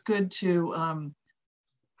it's good to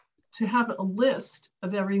have a list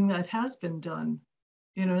of everything that has been done.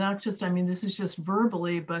 You know, not just, I mean, this is just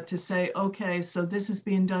verbally, but to say, okay, so this is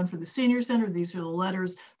being done for the senior center. These are the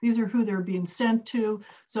letters. These are who they're being sent to.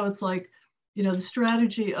 So it's like, you know, the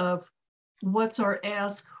strategy of what's our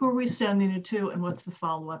ask, who are we sending it to, and what's the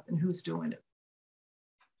follow-up, and who's doing it.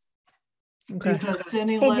 Okay. Because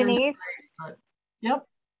sending Hey, letters. Denise. Yep.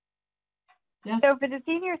 Yes. So for the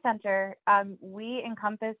senior center, we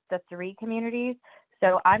encompass the 3 communities.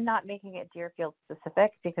 So I'm not making it Deerfield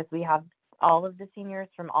specific, because we have all of the seniors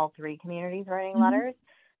from all 3 communities writing letters.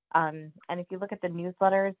 And if you look at the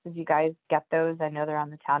newsletters, did you guys get those? I know they're on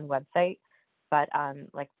the town website, but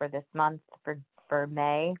like for this month, for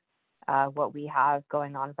May, what we have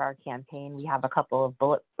going on for our campaign, we have a couple of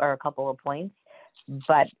points,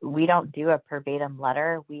 but we don't do a verbatim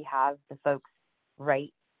letter. We have the folks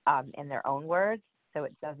write in their own words, so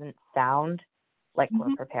it doesn't sound like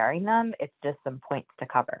we're preparing them. It's just some points to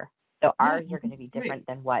cover. So ours are going to be different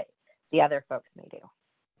than what the other folks may do.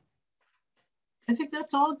 I think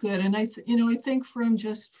that's all good. And I think from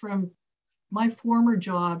my former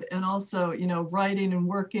job, and also, you know, writing and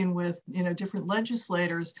working with, you know, different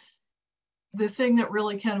legislators, the thing that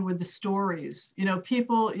really counted with the stories, you know,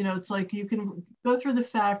 people, you know, it's like you can go through the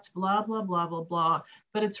facts, blah, blah, blah, blah, blah,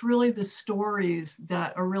 but it's really the stories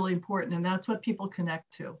that are really important. And that's what people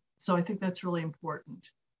connect to. So I think that's really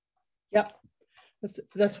important. Yep.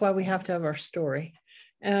 That's why we have to have our story.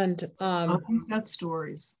 And we've got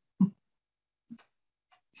stories.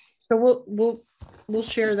 So we'll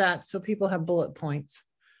share that so people have bullet points.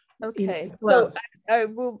 Okay, so I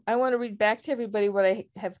want to read back to everybody what I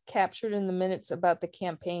have captured in the minutes about the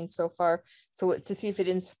campaign so far, so to see if it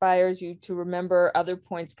inspires you to remember other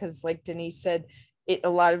points, because like Denise said, a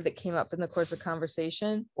lot of it came up in the course of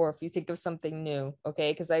conversation, or if you think of something new,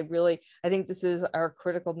 okay, because I think this is our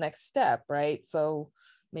critical next step, right? So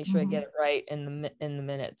make sure I get it right in the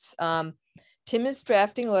minutes. Tim is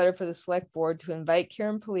drafting a letter for the select board to invite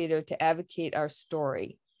Karen Polito to advocate our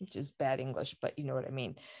story, which is bad English, but you know what I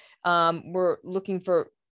mean. We're looking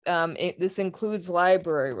for, this includes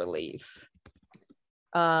library relief.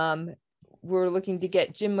 We're looking to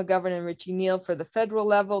get Jim McGovern and Richie Neal for the federal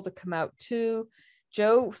level to come out too.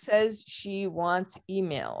 Joe says she wants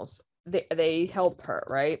emails. They help her,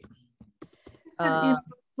 right?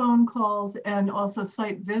 Phone calls and also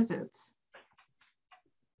site visits.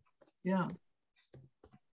 Yeah.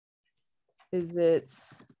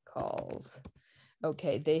 Visits, calls.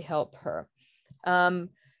 Okay, they help her. The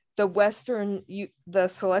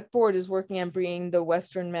select board is working on bringing the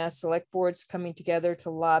Western Mass select boards coming together to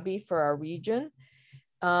lobby for our region.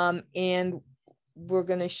 And we're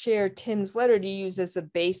going to share Tim's letter to use as a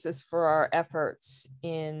basis for our efforts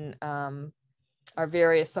in our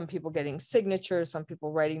various, some people getting signatures, some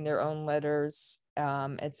people writing their own letters,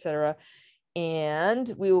 etc.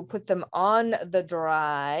 And we will put them on the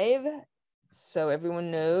drive so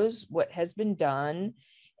everyone knows what has been done,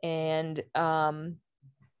 and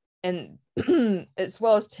as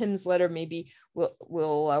well as Tim's letter, maybe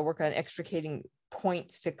we'll work on extricating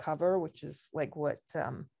points to cover, which is like what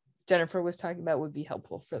Jennifer was talking about, would be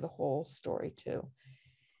helpful for the whole story too.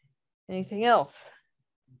 Anything else?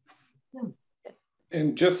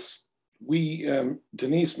 And just,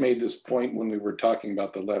 Denise made this point when we were talking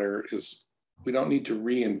about the letter, is we don't need to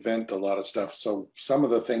reinvent a lot of stuff. So some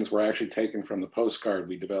of the things were actually taken from the postcard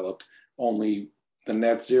we developed, only the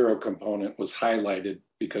net zero component was highlighted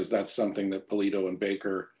because that's something that Polito and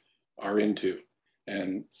Baker are into.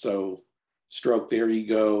 And so stroke their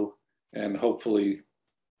ego, and hopefully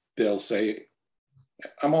they'll say,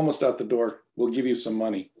 I'm almost out the door, we'll give you some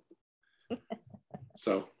money.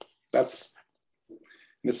 So that's,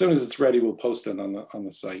 and as soon as it's ready, we'll post it on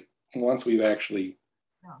the site. And once we've actually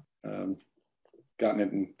gotten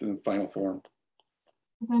it in the final form.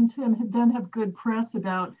 Then Tim then have good press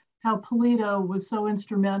about how Polito was so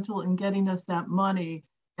instrumental in getting us that money,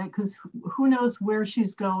 because who knows where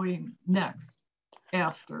she's going next.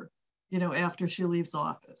 after, after she leaves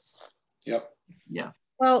office. Yep. Yeah.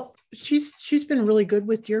 Well, she's been really good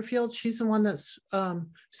with Deerfield. She's the one that's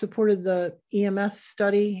supported the EMS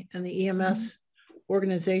study and the EMS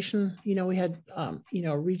organization. We had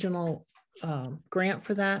a regional grant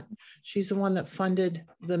for that. She's the one that funded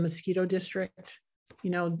the mosquito district.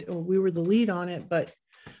 We were the lead on it, but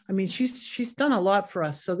I mean, she's done a lot for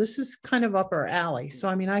us. So this is kind of up our alley. So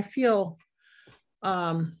I mean, I feel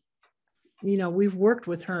we've worked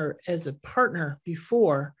with her as a partner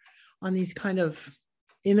before on these kind of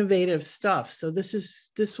innovative stuff. So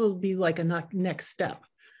this will be like a next step,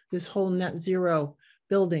 this whole net zero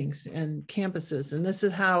buildings and campuses. And this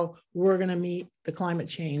is how we're going to meet the climate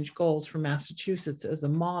change goals for Massachusetts as a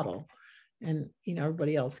model. And,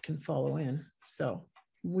 everybody else can follow in. So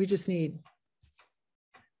we just need,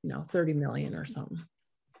 30 million or something.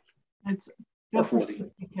 It's Or 40.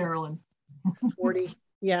 50, Carolyn. 40.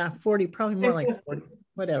 Yeah, 40, probably more like 40,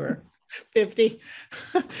 whatever. 50.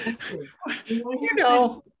 I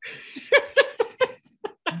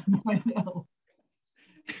know.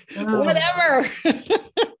 Whatever.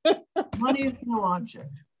 Money is no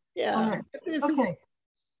object. Yeah. All right. Okay.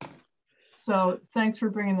 So thanks for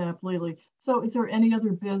bringing that up, Lily. So is there any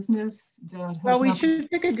other business that has we should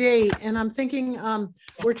pick a date, and I'm thinking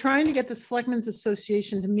we're trying to get the Selectmen's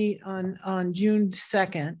Association to meet on June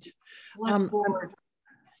 2nd. Select Board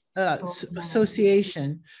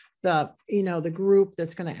Association, the group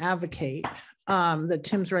that's going to advocate that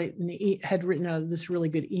Tim's had written this really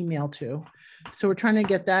good email to. So we're trying to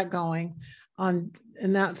get that going and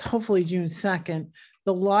that's hopefully June 2nd.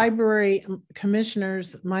 The library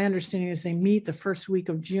commissioners, my understanding is they meet the first week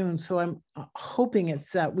of June. So I'm hoping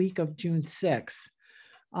it's that week of June 6th.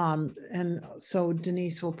 And so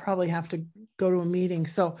Denise will probably have to go to a meeting.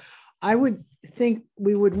 So I would think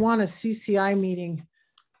we would want a CCI meeting,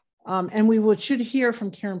 and we should hear from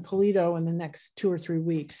Karen Polito in the next 2 or 3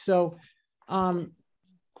 weeks. So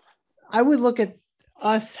I would look at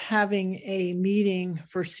us having a meeting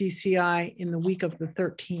for CCI in the week of the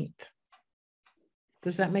 13th.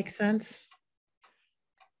 Does that make sense?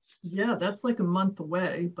 Yeah, that's like a month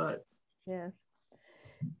away, but. Yeah.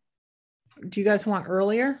 Do you guys want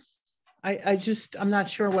earlier? I'm not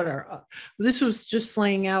sure what this was just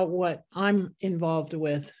laying out what I'm involved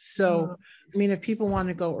with. So, I mean, if people want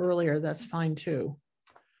to go earlier, that's fine too.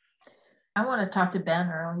 I want to talk to Ben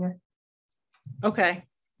earlier. Okay.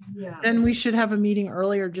 Yeah. Then we should have a meeting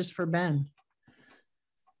earlier just for Ben.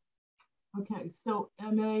 Okay, so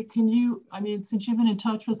MA, since you've been in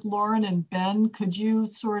touch with Lauren and Ben, could you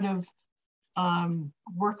sort of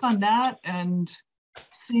work on that and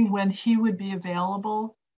see when he would be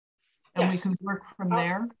available? And Yes. We can work from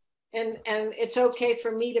there. And it's okay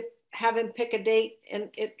for me to have him pick a date, and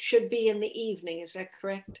it should be in the evening. Is that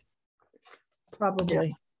correct?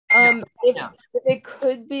 Probably. It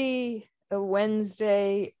could be a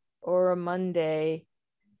Wednesday or a Monday.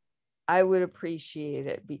 I would appreciate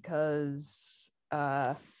it because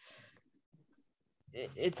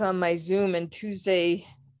it's on my Zoom, and Tuesday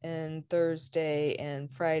and Thursday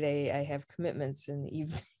and Friday I have commitments in the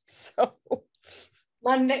evening. So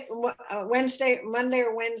Monday or Wednesday.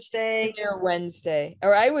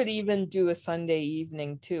 Or I would even do a Sunday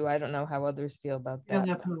evening too. I don't know how others feel about that.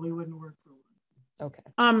 Yeah, that probably wouldn't work for one. Okay.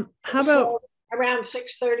 How about around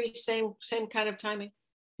 6:30, same kind of timing?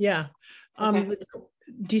 Yeah. Okay.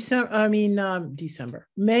 December.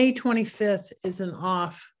 May 25th is an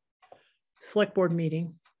off select board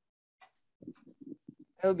meeting.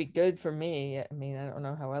 That would be good for me. I mean, I don't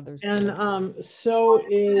know how others And feel. so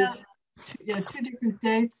is two different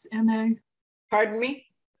dates, MA. Pardon me?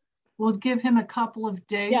 We'll give him a couple of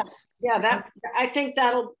dates. Yeah, I think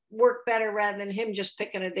that'll work better rather than him just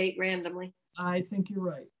picking a date randomly. I think you're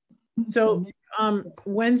right. So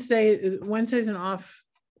Wednesday's an off.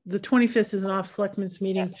 The 25th is an off selectmen's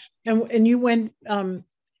meeting, and you went,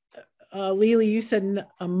 Lily, you said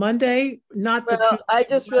a Monday, not the Tuesday. I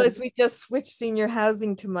just realized we just switched senior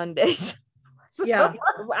housing to Mondays. So yeah,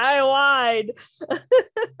 I lied.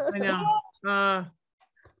 I know.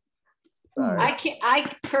 Sorry.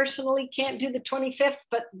 I personally can't do the 25th,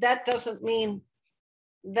 but that doesn't mean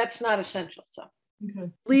that's not essential. So, okay.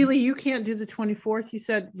 Lily, you can't do the 24th. You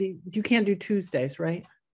said you can't do Tuesdays, right?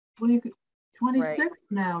 Well, you could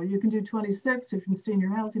 26th now. You can do 26th if senior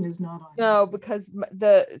housing is not on. No, because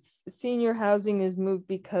the senior housing is moved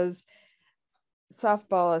because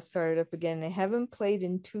softball has started up again. They haven't played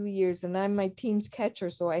in 2 years, and I'm my team's catcher,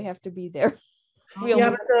 so I have to be there.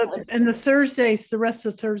 Yeah, and the Thursdays, the rest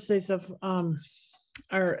of Thursdays have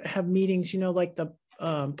meetings, like the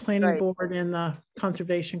planning board and the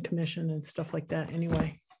conservation commission and stuff like that.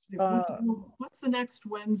 Anyway, What's the next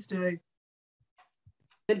Wednesday?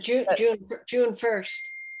 The June 1st.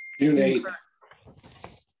 June 8th.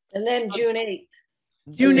 And then June 8th.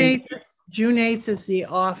 June 8th is the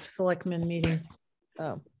off selectmen meeting.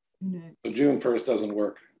 Oh. So June 1st doesn't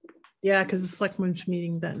work. Yeah, because the selectmen's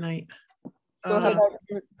meeting that night. So how about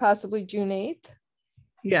possibly June 8th?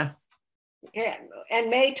 Yeah. Yeah, and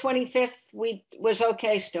May 25th was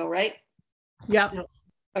okay still, right? Yeah.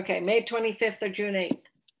 Okay, May 25th or June 8th.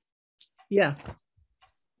 Yeah.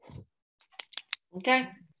 Okay.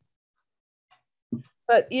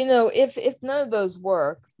 But you know, if none of those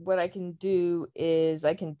work, what I can do is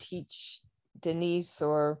I can teach Denise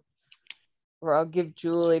or I'll give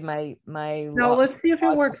Julie my No, let's see if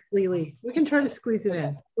it works, Lily. We can try to squeeze it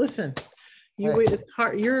in. Listen, it's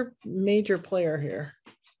hard. You're a major player here.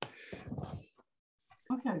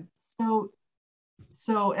 Okay, so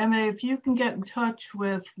Emma, if you can get in touch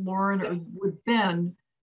with Lauren or with Ben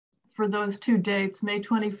for those 2 dates, May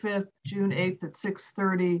 25th, June 8th at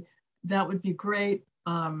 6:30, that would be great.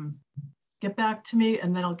 Get back to me,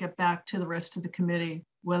 and then I'll get back to the rest of the committee,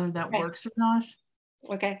 whether that works or not.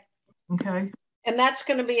 Okay. Okay. And that's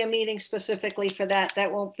going to be a meeting specifically for that.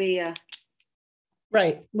 That won't be a.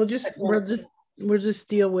 Right. We'll just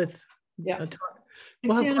deal with. Yeah.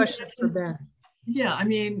 We'll have questions for Ben. Yeah, I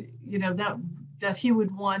mean, you know, that he would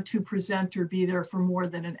want to present or be there for more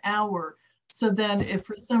than an hour. So then if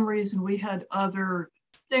for some reason we had other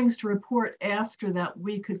things to report after that,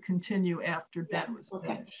 we could continue after Ben was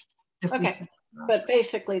finished. Okay, but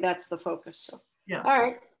basically that's the focus. So yeah. All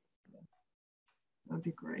right. That'd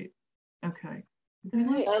be great. Okay.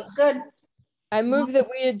 Sounds good. I move that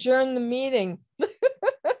we adjourn the meeting.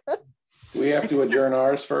 Do we have to adjourn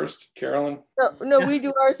ours first, Carolyn? No, we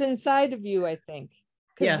do ours inside of you, I think.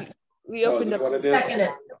 Yes. We opened up. What it is? Second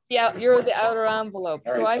it. Yeah, you're the outer envelope.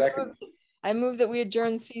 All So right, I move that we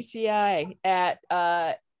adjourn CCI at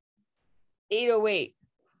 8:08.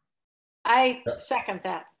 I second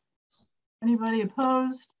that. Anybody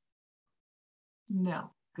opposed?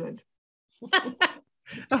 No. Good.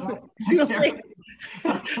 Julie. I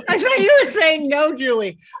thought you were saying no,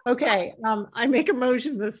 Julie. Okay. I make a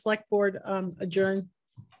motion the select board adjourn.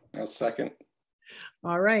 I'll second.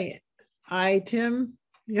 All right. Tim.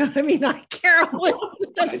 Yeah, I mean, Carolyn.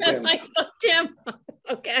 Tim. Tim.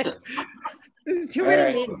 Okay. There's too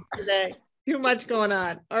many meetings today. Too much going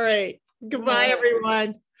on. All right. Goodbye,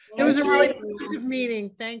 everyone. It was a really productive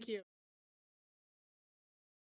meeting. Thank you.